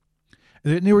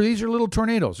 These are little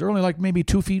tornadoes. They're only like maybe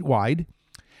 2 feet wide.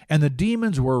 And the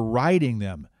demons were riding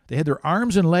them. They had their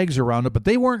arms and legs around it, but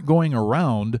they weren't going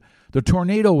around. The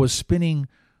tornado was spinning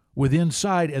with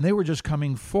inside, and they were just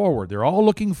coming forward. They're all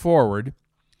looking forward,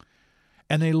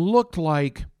 and they looked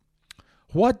like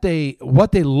what they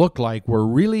looked like were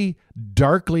really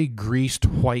darkly greased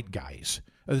white guys.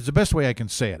 It's the best way I can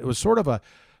say it. It was sort of a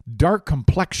dark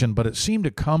complexion, but it seemed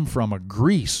to come from a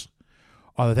grease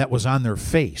that was on their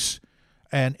face,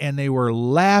 and they were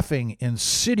laughing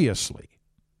insidiously.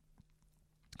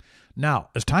 Now,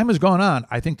 as time has gone on,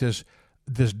 I think this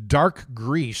dark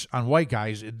grease on white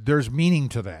guys, there's meaning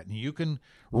to that. And you can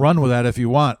run with that if you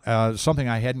want. Something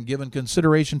I hadn't given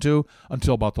consideration to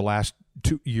until about the last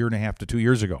year and a half to 2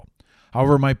 years ago.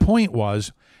 However, my point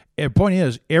is,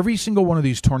 every single one of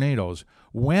these tornadoes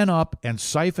went up and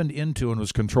siphoned into and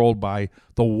was controlled by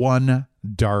the one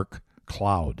dark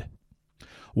cloud.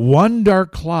 One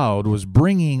dark cloud was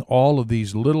bringing all of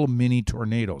these little mini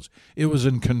tornadoes. It was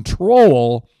in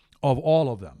control of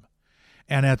all of them.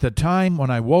 And at the time when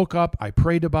I woke up, I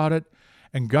prayed about it,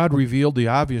 and God revealed the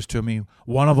obvious to me.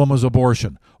 One of them is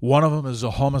abortion. One of them is a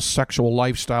homosexual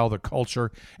lifestyle, the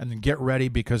culture, and then get ready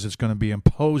because it's going to be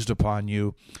imposed upon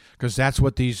you, because that's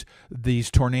what these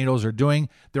tornadoes are doing.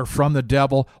 They're from the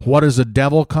devil. What does the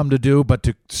devil come to do but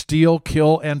to steal,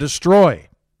 kill, and destroy?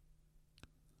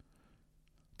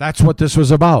 That's what this was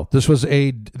about. This was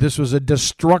a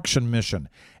destruction mission,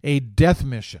 a death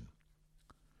mission.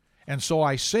 And so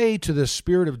I say to this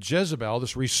spirit of Jezebel,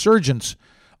 this resurgence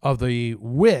of the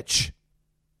witch,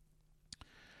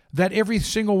 that every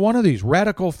single one of these,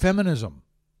 radical feminism,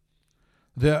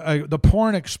 the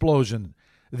porn explosion,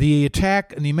 the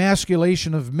attack and the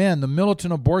emasculation of men, the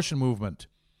militant abortion movement,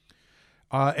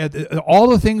 all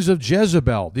the things of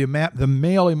Jezebel, the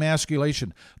male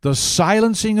emasculation, the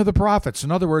silencing of the prophets.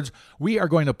 In other words, we are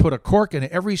going to put a cork in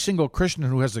every single Christian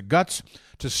who has the guts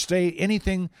to say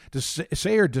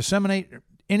or disseminate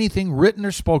anything written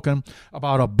or spoken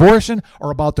about abortion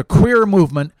or about the queer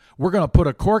movement. We're going to put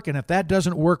a cork, and if that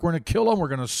doesn't work, we're going to kill them. We're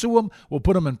going to sue them. We'll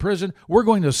put them in prison. We're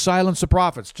going to silence the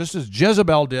prophets, just as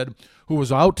Jezebel did, who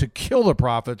was out to kill the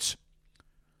prophets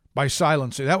by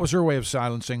silencing. That was her way of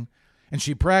silencing. And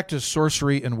she practiced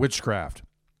sorcery and witchcraft.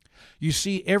 You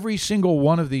see, every single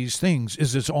one of these things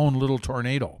is its own little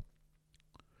tornado.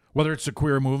 Whether it's the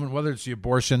queer movement, whether it's the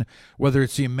abortion, whether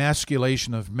it's the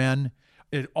emasculation of men,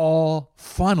 it all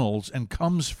funnels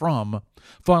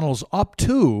up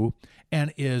to,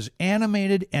 and is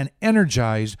animated and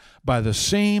energized by the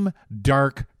same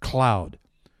dark cloud,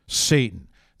 Satan,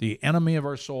 the enemy of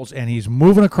our souls, and he's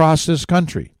moving across this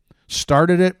country.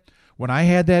 Started it when I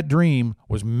had that dream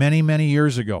was many, many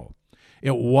years ago.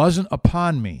 It wasn't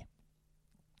upon me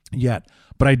yet,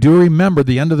 but I do remember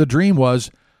the end of the dream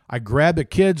was I grabbed the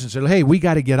kids and said, hey, we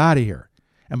got to get out of here.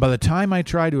 And by the time I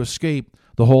tried to escape,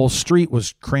 the whole street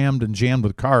was crammed and jammed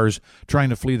with cars trying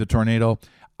to flee the tornado.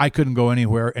 I couldn't go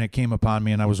anywhere, and it came upon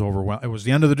me, and I was overwhelmed. It was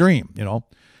the end of the dream,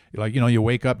 you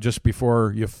wake up just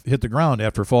before you hit the ground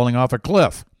after falling off a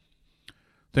cliff.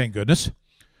 Thank goodness.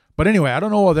 But anyway, I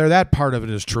don't know whether that part of it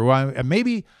is true.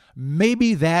 Maybe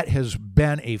that has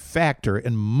been a factor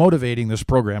in motivating this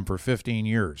program for 15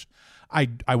 years.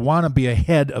 I want to be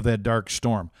ahead of that dark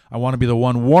storm. I want to be the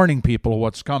one warning people of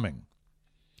what's coming.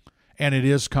 And it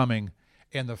is coming.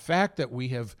 And the fact that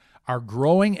we are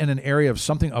growing in an area of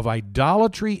something of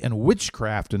idolatry and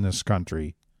witchcraft in this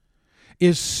country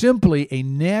is simply a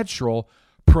natural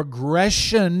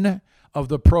progression of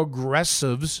the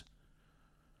progressives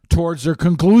towards their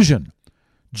conclusion.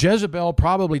 Jezebel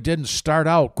probably didn't start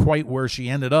out quite where she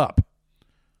ended up.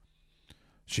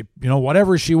 She,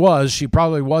 whatever she was, she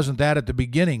probably wasn't that at the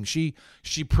beginning. She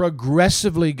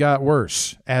progressively got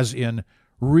worse, as in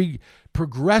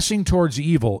progressing towards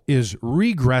evil is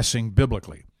regressing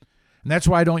biblically. And that's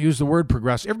why I don't use the word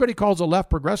progressive. Everybody calls the left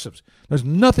progressives. There's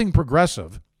nothing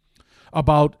progressive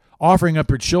about offering up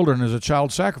your children as a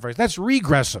child sacrifice. That's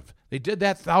regressive. They did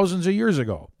that thousands of years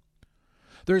ago.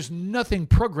 There's nothing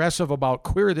progressive about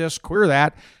queer this, queer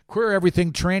that, queer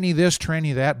everything, tranny this,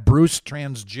 tranny that, Bruce,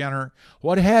 transgender,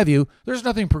 what have you. There's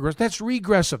nothing progressive. That's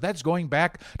regressive. That's going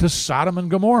back to Sodom and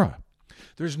Gomorrah.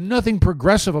 There's nothing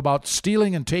progressive about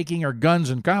stealing and taking our guns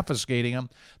and confiscating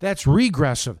them. That's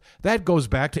regressive. That goes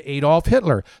back to Adolf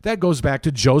Hitler. That goes back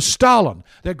to Joe Stalin.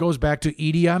 That goes back to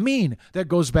Idi Amin. That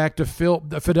goes back to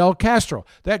Fidel Castro.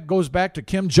 That goes back to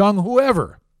Kim Jong,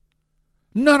 whoever.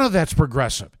 None of that's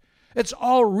progressive. It's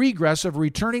all regressive,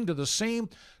 returning to the same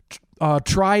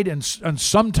tried and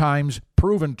sometimes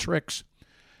proven tricks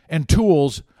and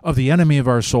tools of the enemy of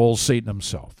our souls, Satan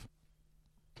himself.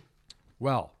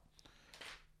 Well,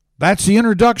 that's the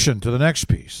introduction to the next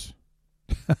piece.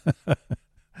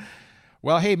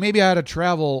 Well, hey, maybe I ought to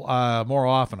travel more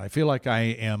often. I feel like I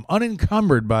am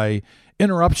unencumbered by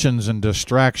interruptions and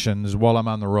distractions while I'm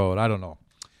on the road. I don't know.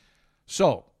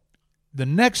 So, the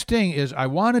next thing is I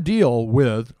want to deal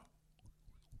with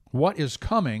what is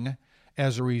coming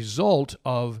as a result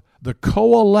of the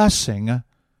coalescing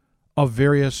of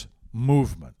various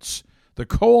movements. The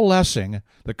coalescing,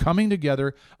 the coming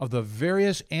together of the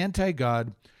various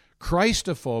anti-God,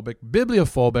 Christophobic,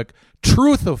 bibliophobic,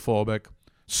 truthophobic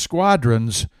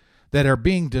squadrons that are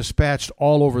being dispatched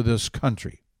all over this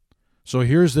country. So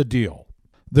here's the deal.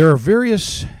 There are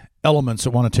various elements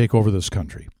that want to take over this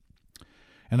country.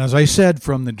 And as I said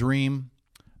from the dream,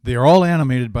 they are all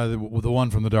animated by the one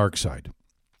from the dark side.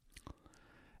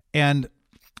 And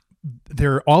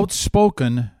they're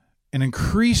outspoken and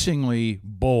increasingly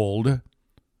bold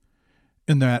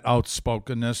in that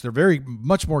outspokenness. They're very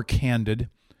much more candid,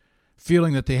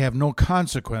 feeling that they have no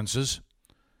consequences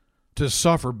to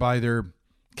suffer by their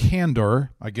candor,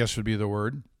 I guess would be the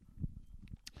word.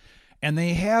 And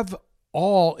they have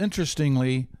all,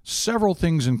 interestingly, several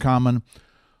things in common.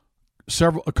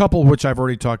 A couple of which I've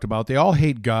already talked about. They all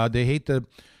hate God. They hate they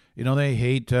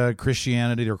hate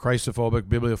Christianity. They're Christophobic,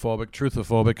 bibliophobic,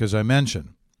 truthophobic, as I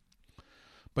mentioned.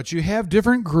 But you have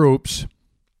different groups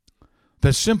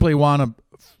that simply want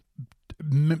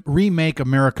to remake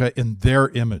America in their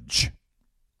image.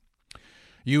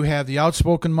 You have the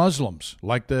outspoken Muslims,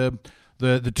 like the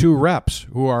two reps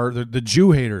who are the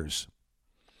Jew haters.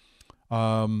 Who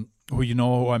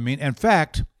I mean. In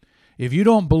fact, if you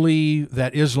don't believe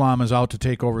that Islam is out to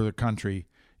take over the country,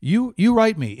 you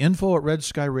write me,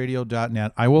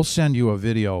 info@redskyradio.net. I will send you a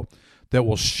video that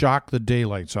will shock the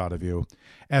daylights out of you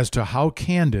as to how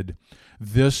candid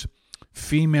this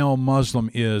female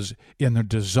Muslim is in their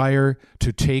desire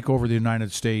to take over the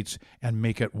United States and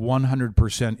make it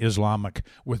 100% Islamic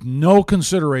with no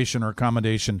consideration or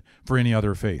accommodation for any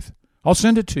other faith. I'll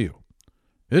send it to you.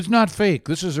 It's not fake.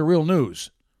 This is the real news.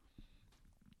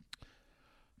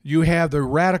 You have the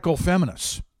radical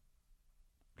feminists,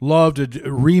 love to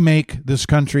remake this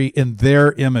country in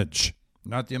their image,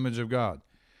 not the image of God.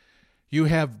 You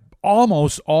have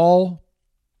almost all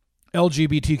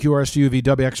LGBTQ,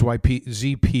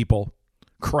 WXYZ people,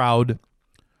 crowd,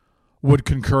 would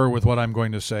concur with what I'm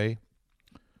going to say.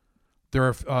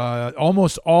 There are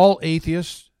almost all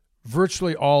atheists,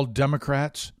 virtually all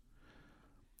Democrats.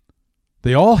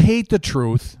 They all hate the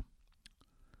truth.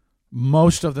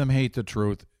 Most of them hate the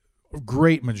truth. A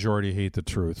great majority hate the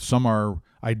truth. Some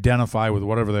identify with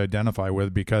whatever they identify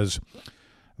with because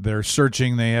they're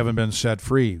searching, they haven't been set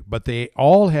free. But they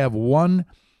all have one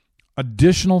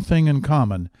additional thing in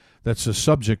common that's the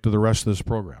subject of the rest of this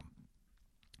program.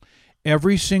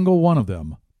 Every single one of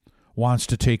them wants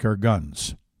to take our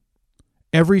guns.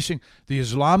 The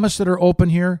Islamists that are open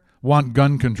here want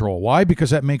gun control. Why?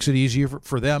 Because that makes it easier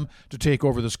for them to take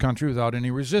over this country without any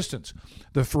resistance.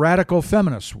 The radical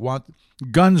feminists want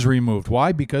guns removed.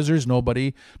 Why? Because there's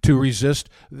nobody to resist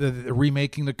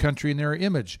remaking the country in their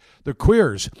image. The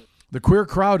queers, the queer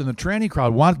crowd and the tranny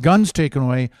crowd want guns taken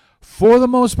away for the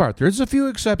most part. There's a few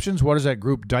exceptions. What is that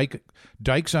group?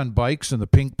 Dykes on Bikes and the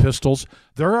Pink Pistols.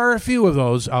 There are a few of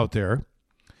those out there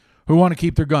who want to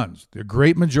keep their guns. The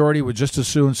great majority would just as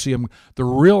soon see them. The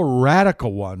real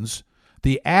radical ones,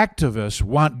 the activists,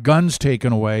 want guns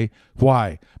taken away.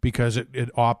 Why? Because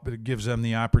it gives them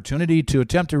the opportunity to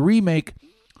attempt to remake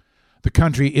the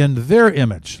country in their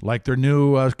image, like their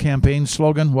new campaign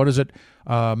slogan. What is it?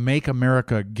 Make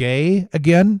America gay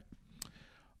again.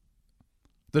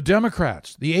 The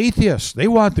Democrats, the atheists, they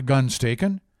want the guns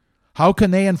taken. How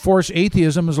can they enforce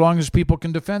atheism as long as people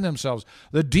can defend themselves?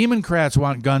 The Democrats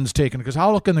want guns taken because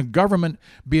how can the government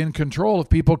be in control if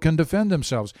people can defend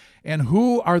themselves? And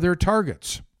who are their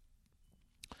targets?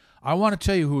 I want to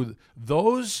tell you who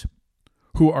those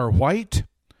who are white,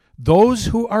 those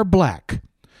who are black,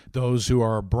 those who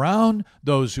are brown,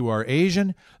 those who are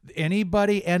Asian,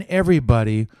 anybody and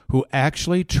everybody who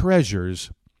actually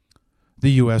treasures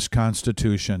the U.S.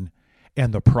 Constitution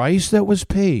and the price that was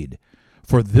paid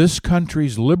for this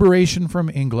country's liberation from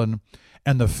England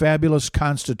and the fabulous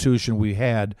Constitution we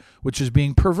had, which is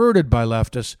being perverted by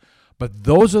leftists. But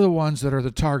those are the ones that are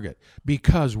the target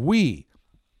because we,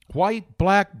 white,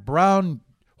 black, brown,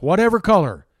 whatever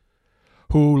color,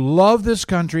 who love this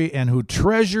country and who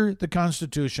treasure the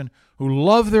Constitution, who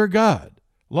love their God,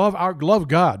 love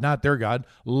God, not their God,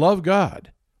 love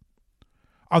God,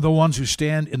 are the ones who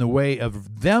stand in the way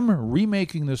of them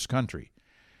remaking this country.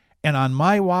 And on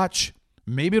my watch,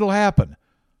 maybe it'll happen,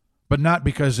 but not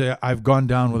because I've gone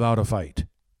down without a fight.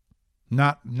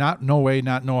 Not no way,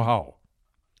 not no how.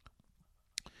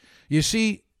 You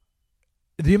see,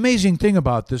 the amazing thing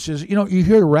about this is, you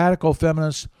hear the radical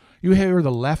feminists, you hear the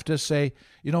leftists say,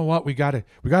 you know what, we got to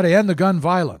end the gun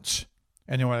violence.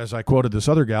 And as I quoted this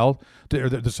gal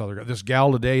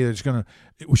today,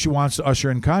 she wants to usher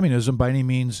in communism by any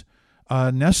means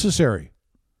necessary,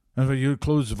 and it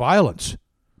includes violence.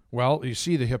 Well, you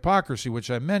see the hypocrisy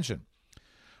which I mentioned.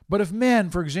 But if men,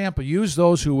 for example, use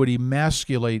those who would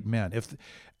emasculate men, if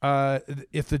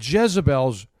the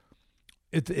Jezebels,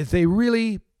 if they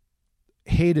really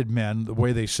hated men the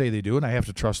way they say they do, and I have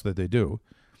to trust that they do,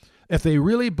 if they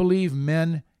really believe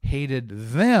men hated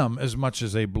them as much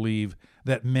as they believe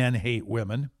that men hate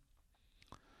women,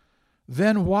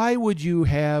 then why would you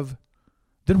have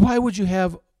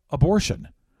abortion?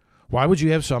 Why would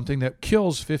you have something that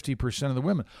kills 50% of the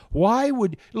women? I'm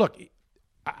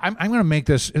going to make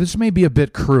this may be a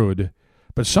bit crude,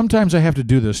 but sometimes I have to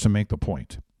do this to make the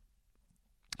point.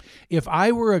 If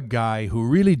I were a guy who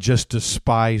really just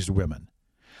despised women,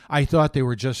 I thought they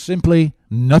were just simply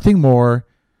nothing more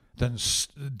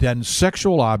than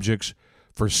sexual objects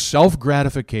for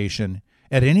self-gratification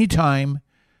at any time,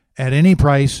 at any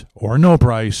price, or no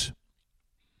price,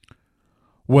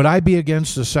 would I be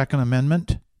against the Second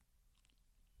Amendment?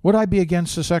 Would I be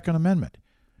against the Second Amendment?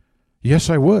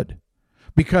 Yes, I would.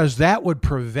 Because that would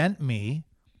prevent me,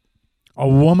 a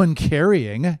woman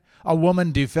carrying, a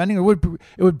woman defending, it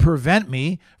would prevent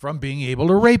me from being able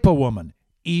to rape a woman.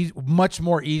 Much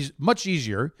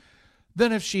easier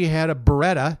than if she had a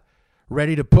Beretta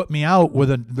ready to put me out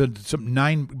with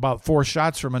about 4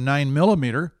 shots from a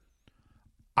 9mm.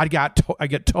 I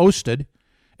get toasted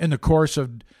in the course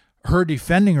of her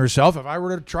defending herself if I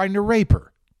were trying to rape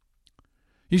her.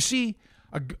 You see,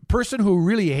 a person who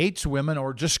really hates women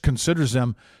or just considers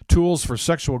them tools for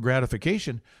sexual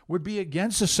gratification would be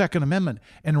against the Second Amendment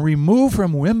and remove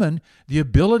from women the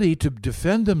ability to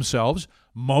defend themselves.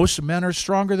 Most men are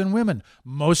stronger than women.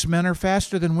 Most men are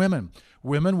faster than women.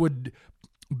 Women would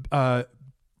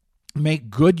make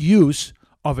good use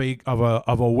of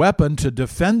a weapon to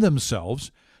defend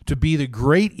themselves, to be the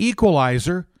great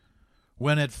equalizer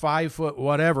when at 5 foot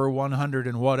whatever, 100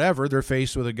 and whatever, they're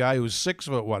faced with a guy who's 6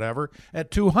 foot whatever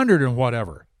at 200 and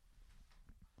whatever.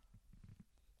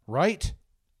 Right?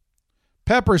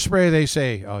 Pepper spray, they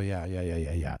say. Oh, yeah.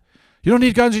 You don't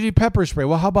need guns, you need pepper spray.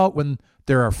 Well, how about when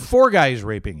there are 4 guys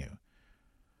raping you?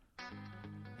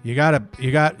 You got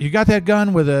that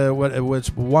gun with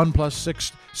what's 1 plus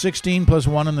 6, 16 plus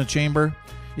 1 in the chamber.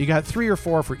 You got 3 or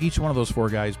 4 for each one of those 4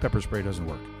 guys. Pepper spray doesn't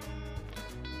work.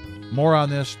 More on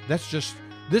this.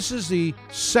 This is the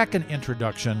second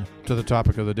introduction to the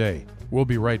topic of the day. We'll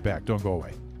be right back. Don't go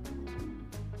away.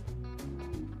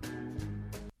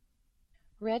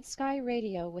 Red Sky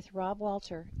Radio with Rob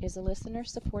Walter is a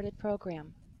listener-supported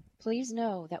program. Please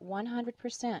know that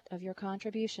 100% of your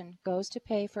contribution goes to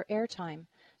pay for airtime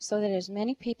so that as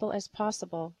many people as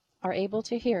possible are able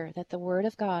to hear that the Word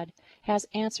of God has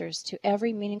answers to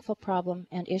every meaningful problem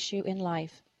and issue in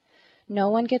life. No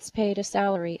one gets paid a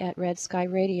salary at Red Sky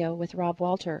Radio with Rob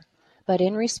Walter, but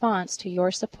in response to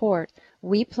your support,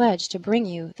 we pledge to bring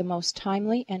you the most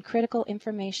timely and critical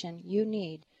information you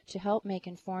need to help make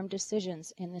informed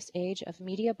decisions in this age of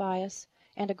media bias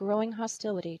and a growing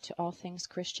hostility to all things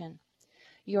Christian.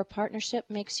 Your partnership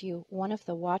makes you one of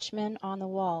the watchmen on the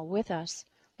wall with us,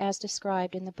 as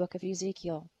described in the book of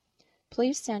Ezekiel.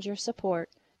 Please send your support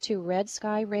to Red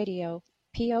Sky Radio,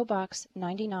 P.O. Box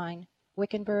 99,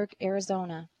 Wickenburg,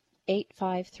 Arizona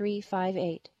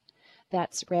 85358.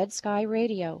 That's Red Sky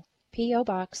Radio, P.O.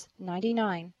 Box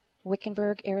 99,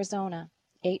 Wickenburg, Arizona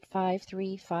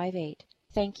 85358.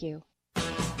 Thank you. I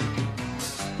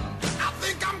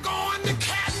think I'm going to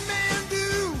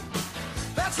Kathmandu.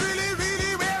 That's really,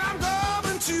 really where I'm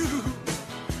going to.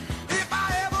 If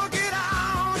I ever get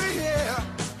out of here,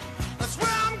 that's where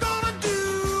I'm gonna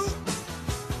do.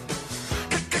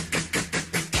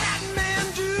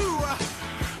 Kathmandu.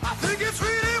 I think it's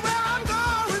really where I'm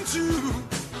going to.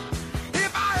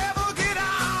 If I ever get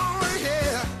out of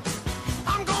here,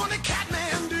 I'm going to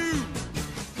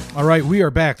Kathmandu. All right, we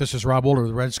are back. This is Rob Wolter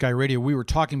with Red Sky Radio. We were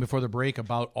talking before the break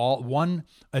about one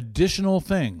additional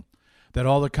thing that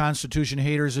all the Constitution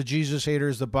haters, the Jesus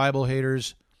haters, the Bible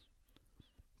haters,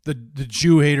 the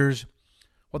Jew haters,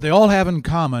 what they all have in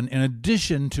common, in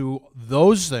addition to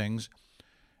those things,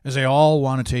 is they all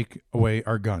want to take away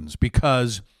our guns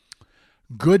because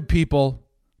good people,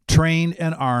 trained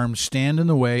and armed, stand in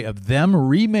the way of them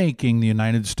remaking the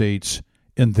United States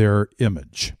in their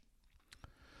image.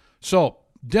 So,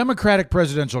 Democratic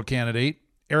presidential candidate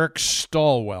Eric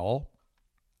Swalwell.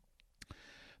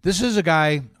 This is a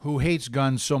guy who hates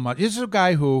guns so much. This is a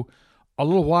guy who, a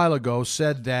little while ago,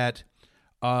 said that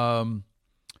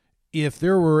if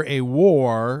there were a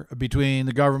war between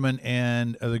the government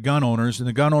and the gun owners, and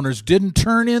the gun owners didn't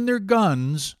turn in their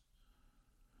guns,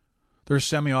 their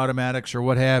semi-automatics or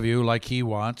what have you, like he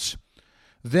wants,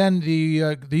 then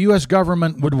the U.S.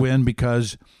 government would win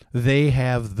because they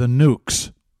have the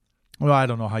nukes. Well, I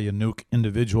don't know how you nuke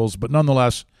individuals, but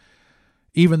nonetheless,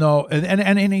 even though,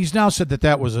 and he's now said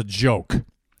that was a joke.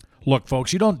 Look,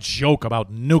 folks, you don't joke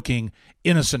about nuking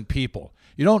innocent people.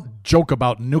 You don't joke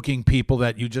about nuking people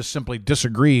that you just simply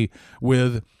disagree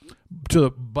with,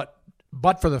 but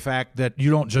for the fact that you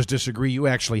don't just disagree, you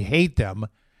actually hate them,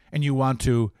 and you want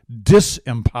to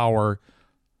disempower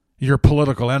your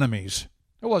political enemies.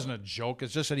 It wasn't a joke.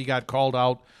 It's just that he got called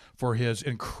out for his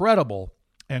incredible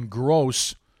and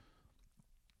gross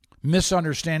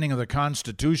misunderstanding of the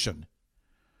Constitution.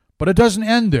 But it doesn't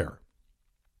end there.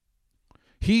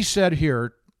 He said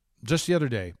here just the other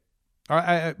day,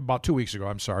 about 2 weeks ago,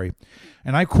 I'm sorry,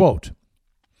 and I quote,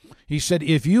 he said,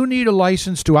 "If you need a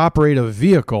license to operate a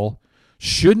vehicle,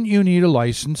 shouldn't you need a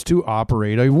license to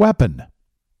operate a weapon?"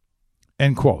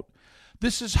 End quote.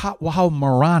 This is how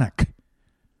moronic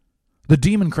the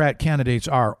Democrat candidates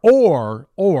are,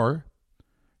 or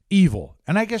evil.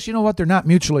 And I guess, you know what? They're not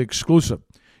mutually exclusive.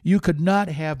 You could not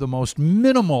have the most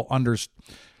minimal I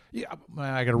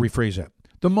got to rephrase that.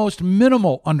 The most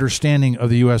minimal understanding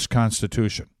of the U.S.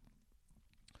 Constitution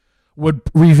would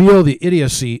reveal the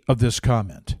idiocy of this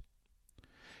comment.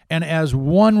 And as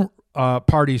one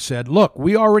party said, look,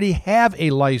 we already have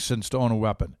a license to own a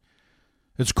weapon.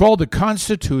 It's called the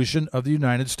Constitution of the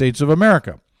United States of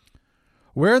America.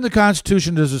 Where in the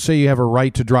Constitution does it say you have a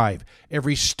right to drive?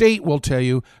 Every state will tell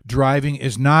you driving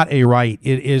is not a right.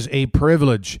 It is a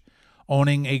privilege.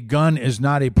 Owning a gun is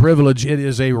not a privilege. It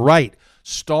is a right.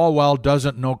 Swalwell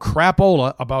doesn't know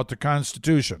crapola about the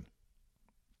Constitution.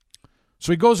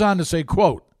 So he goes on to say,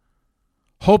 quote,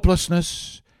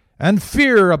 "Hopelessness and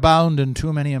fear abound in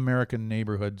too many American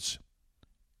neighborhoods."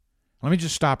 Let me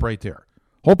just stop right there.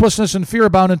 Hopelessness and fear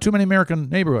abound in too many American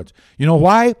neighborhoods. You know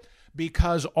why?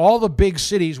 Because all the big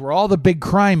cities where all the big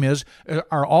crime is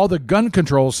are all the gun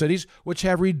control cities, which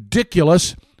have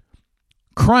ridiculous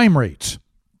crime rates.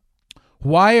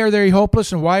 Why are they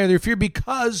hopeless and why are they fear?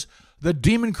 Because the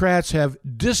Democrats have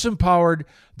disempowered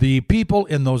the people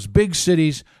in those big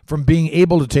cities from being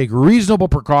able to take reasonable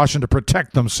precaution to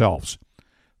protect themselves.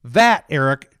 That,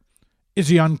 Eric, is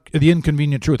the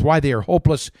inconvenient truth. Why they are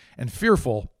hopeless and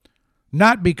fearful,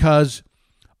 not because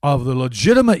of the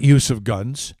legitimate use of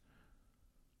guns,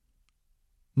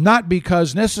 not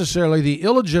because necessarily the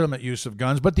illegitimate use of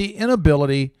guns, but the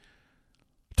inability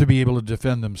to be able to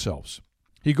defend themselves.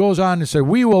 He goes on to say,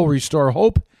 "We will restore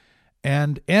hope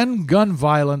and end gun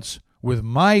violence with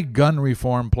my gun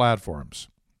reform platforms."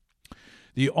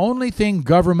 The only thing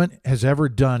government has ever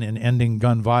done in ending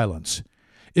gun violence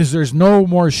is there's no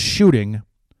more shooting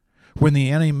when the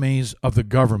enemies of the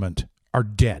government are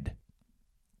dead.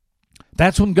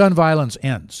 That's when gun violence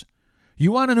ends.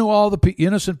 You want to know all the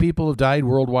innocent people who have died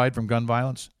worldwide from gun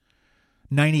violence?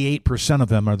 98% of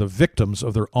them are the victims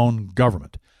of their own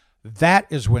government. That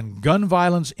is when gun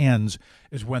violence ends,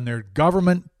 is when their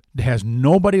government has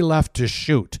nobody left to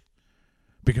shoot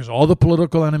because all the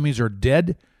political enemies are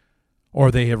dead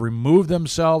or they have removed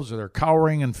themselves or they're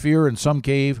cowering in fear in some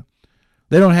cave.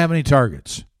 They don't have any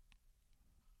targets.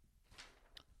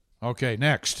 Okay,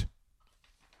 next.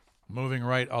 Moving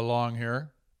right along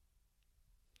here.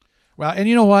 Well, and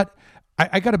you know what?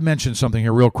 I got to mention something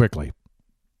here real quickly.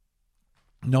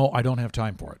 No, I don't have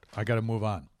time for it. I got to move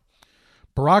on.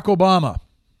 Barack Obama,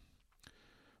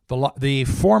 the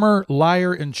former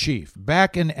liar-in-chief,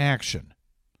 back in action,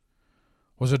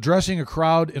 was addressing a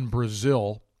crowd in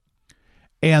Brazil,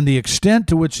 and the extent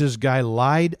to which this guy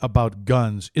lied about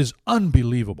guns is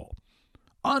unbelievable.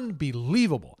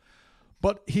 Unbelievable.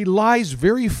 But he lies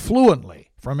very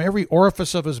fluently from every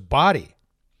orifice of his body.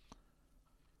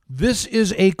 This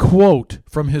is a quote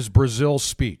from his Brazil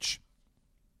speech.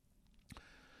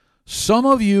 Some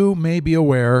of you may be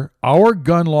aware our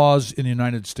gun laws in the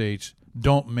United States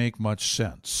don't make much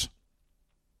sense.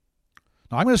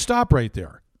 Now, I'm going to stop right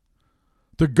there.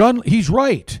 He's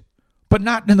right, but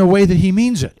not in the way that he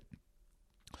means it.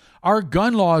 Our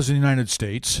gun laws in the United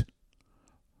States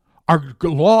are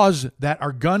laws that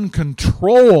are gun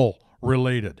control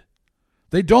related.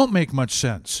 They don't make much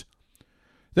sense.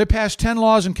 They passed 10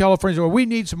 laws in California. Well, we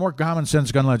need some more common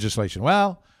sense gun legislation.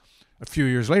 Well, a few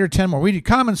years later, 10 more. We need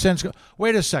common sense.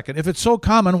 Wait a second. If it's so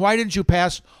common, why didn't you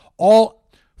pass all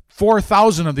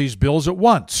 4,000 of these bills at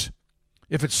once?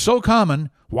 If it's so common,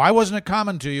 why wasn't it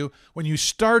common to you when you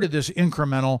started this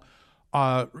incremental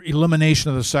elimination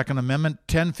of the Second Amendment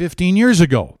 10, 15 years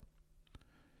ago?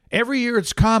 Every year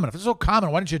it's common. If it's so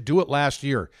common, why didn't you do it last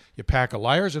year? You pack of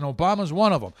liars, and Obama's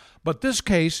one of them. But this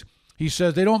case, he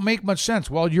says they don't make much sense.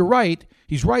 Well, you're right.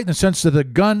 He's right in the sense that the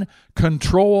gun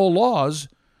control laws,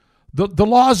 the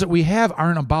laws that we have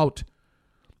aren't about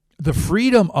the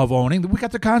freedom of owning. We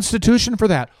got the Constitution for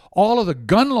that. All of the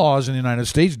gun laws in the United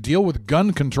States deal with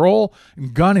gun control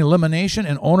and gun elimination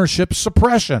and ownership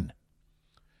suppression.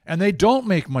 And they don't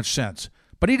make much sense.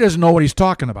 But he doesn't know what he's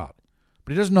talking about.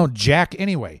 But he doesn't know jack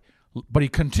anyway. But he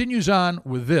continues on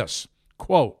with this,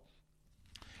 quote,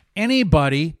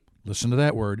 anybody, listen to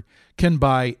that word, can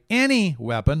buy any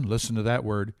weapon, listen to that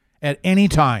word, at any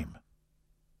time.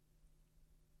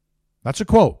 That's a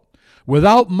quote.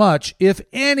 Without much, if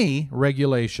any,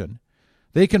 regulation.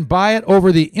 They can buy it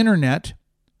over the internet,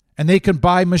 and they can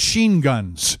buy machine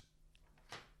guns.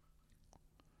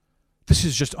 This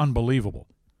is just unbelievable.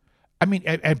 I mean,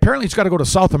 apparently it's got to go to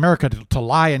South America to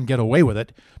lie and get away with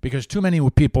it, because too many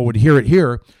people would hear it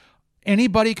here.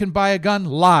 Anybody can buy a gun?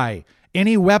 Lie.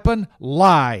 Any weapon?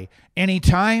 Lie.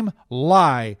 Anytime?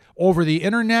 Lie. Over the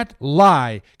internet?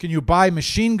 Lie. Can you buy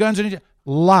machine guns?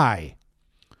 Lie.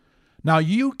 Now,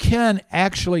 you can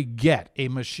actually get a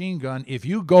machine gun if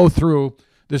you go through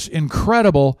this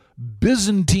incredible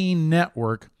Byzantine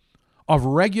network of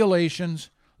regulations,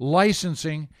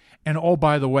 licensing, and oh,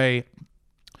 by the way,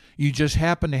 you just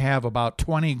happen to have about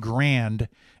 20 grand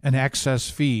in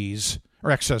excess fees, or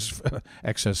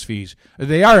excess fees.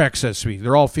 They are excess fees.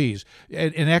 They're all fees.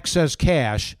 In excess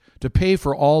cash to pay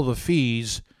for all the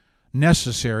fees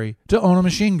necessary to own a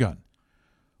machine gun.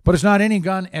 But it's not any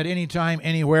gun at any time,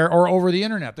 anywhere, or over the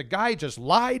internet. The guy just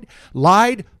lied.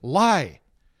 Look,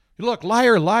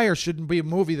 Liar, Liar shouldn't be a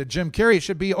movie that Jim Carrey, it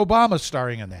should be Obama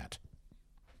starring in that.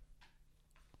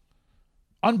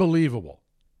 Unbelievable.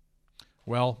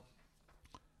 Well,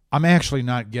 I'm actually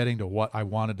not getting to what I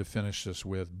wanted to finish this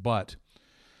with, but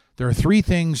there are three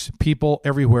things people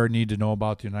everywhere need to know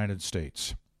about the United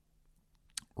States.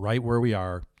 Right where we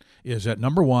are is that,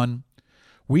 number one,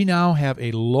 we now have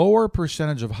a lower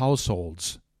percentage of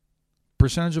households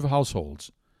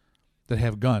that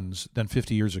have guns than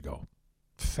 50 years ago.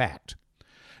 Fact.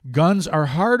 Guns are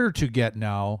harder to get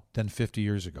now than 50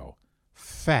 years ago.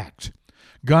 Fact.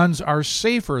 Guns are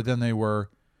safer than they were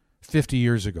 50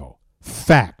 years ago.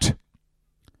 Fact.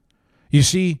 You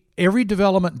see, every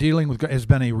development dealing with guns has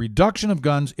been a reduction of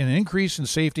guns, an increase in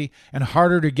safety, and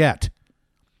harder to get.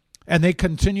 And they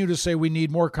continue to say we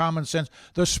need more common sense.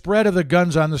 The spread of the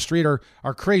guns on the street are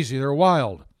crazy. They're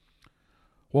wild.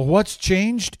 Well, what's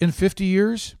changed in 50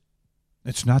 years?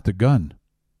 It's not the gun.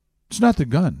 It's not the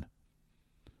gun.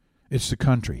 It's the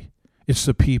country. It's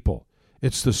the people.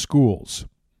 It's the schools.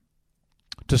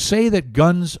 To say that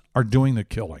guns are doing the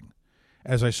killing,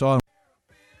 as I saw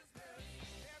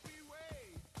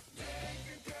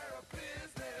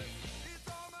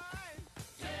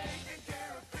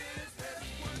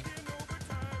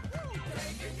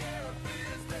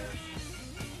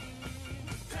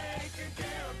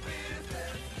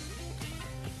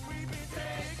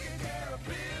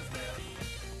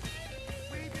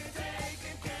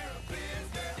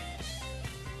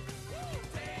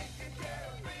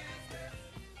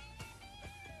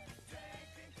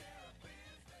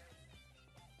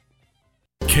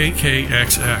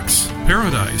KKXX,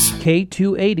 Paradise,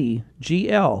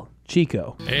 K280GL,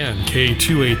 Chico, and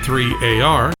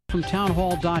K283AR, From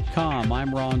townhall.com,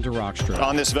 I'm Ron DeRockstra.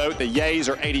 On this vote, the yeas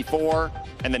are 84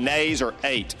 and the nays are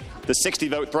 8. The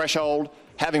 60-vote threshold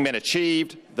having been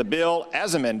achieved, the bill,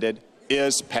 as amended,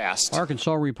 is passed.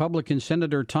 Arkansas Republican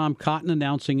Senator Tom Cotton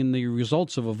announcing in the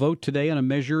results of a vote today on a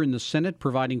measure in the Senate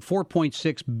providing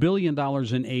 $4.6 billion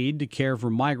in aid to care for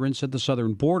migrants at the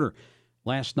southern border.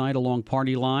 Last night, along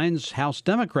party lines, House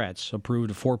Democrats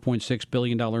approved a $4.6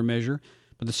 billion measure,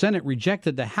 but the Senate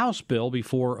rejected the House bill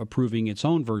before approving its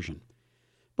own version.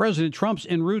 President Trump's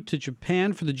en route to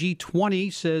Japan for the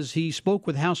G20 says he spoke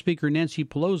with House Speaker Nancy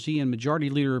Pelosi and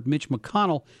Majority Leader Mitch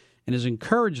McConnell and is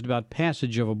encouraged about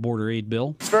passage of a border aid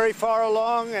bill. It's very far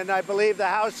along, and I believe the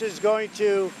House is going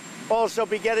to also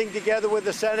be getting together with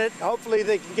the Senate. Hopefully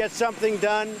they can get something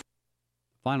done.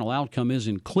 Final outcome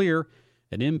isn't clear.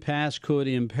 An impasse could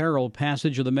imperil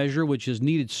passage of the measure, which is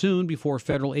needed soon before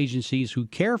federal agencies who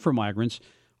care for migrants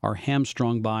are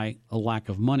hamstrung by a lack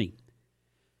of money.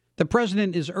 The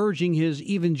president is urging his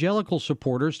evangelical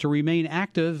supporters to remain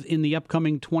active in the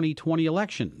upcoming 2020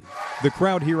 election. The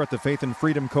crowd here at the Faith and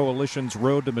Freedom Coalition's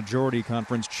Road to Majority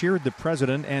Conference cheered the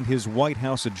president and his White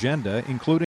House agenda, including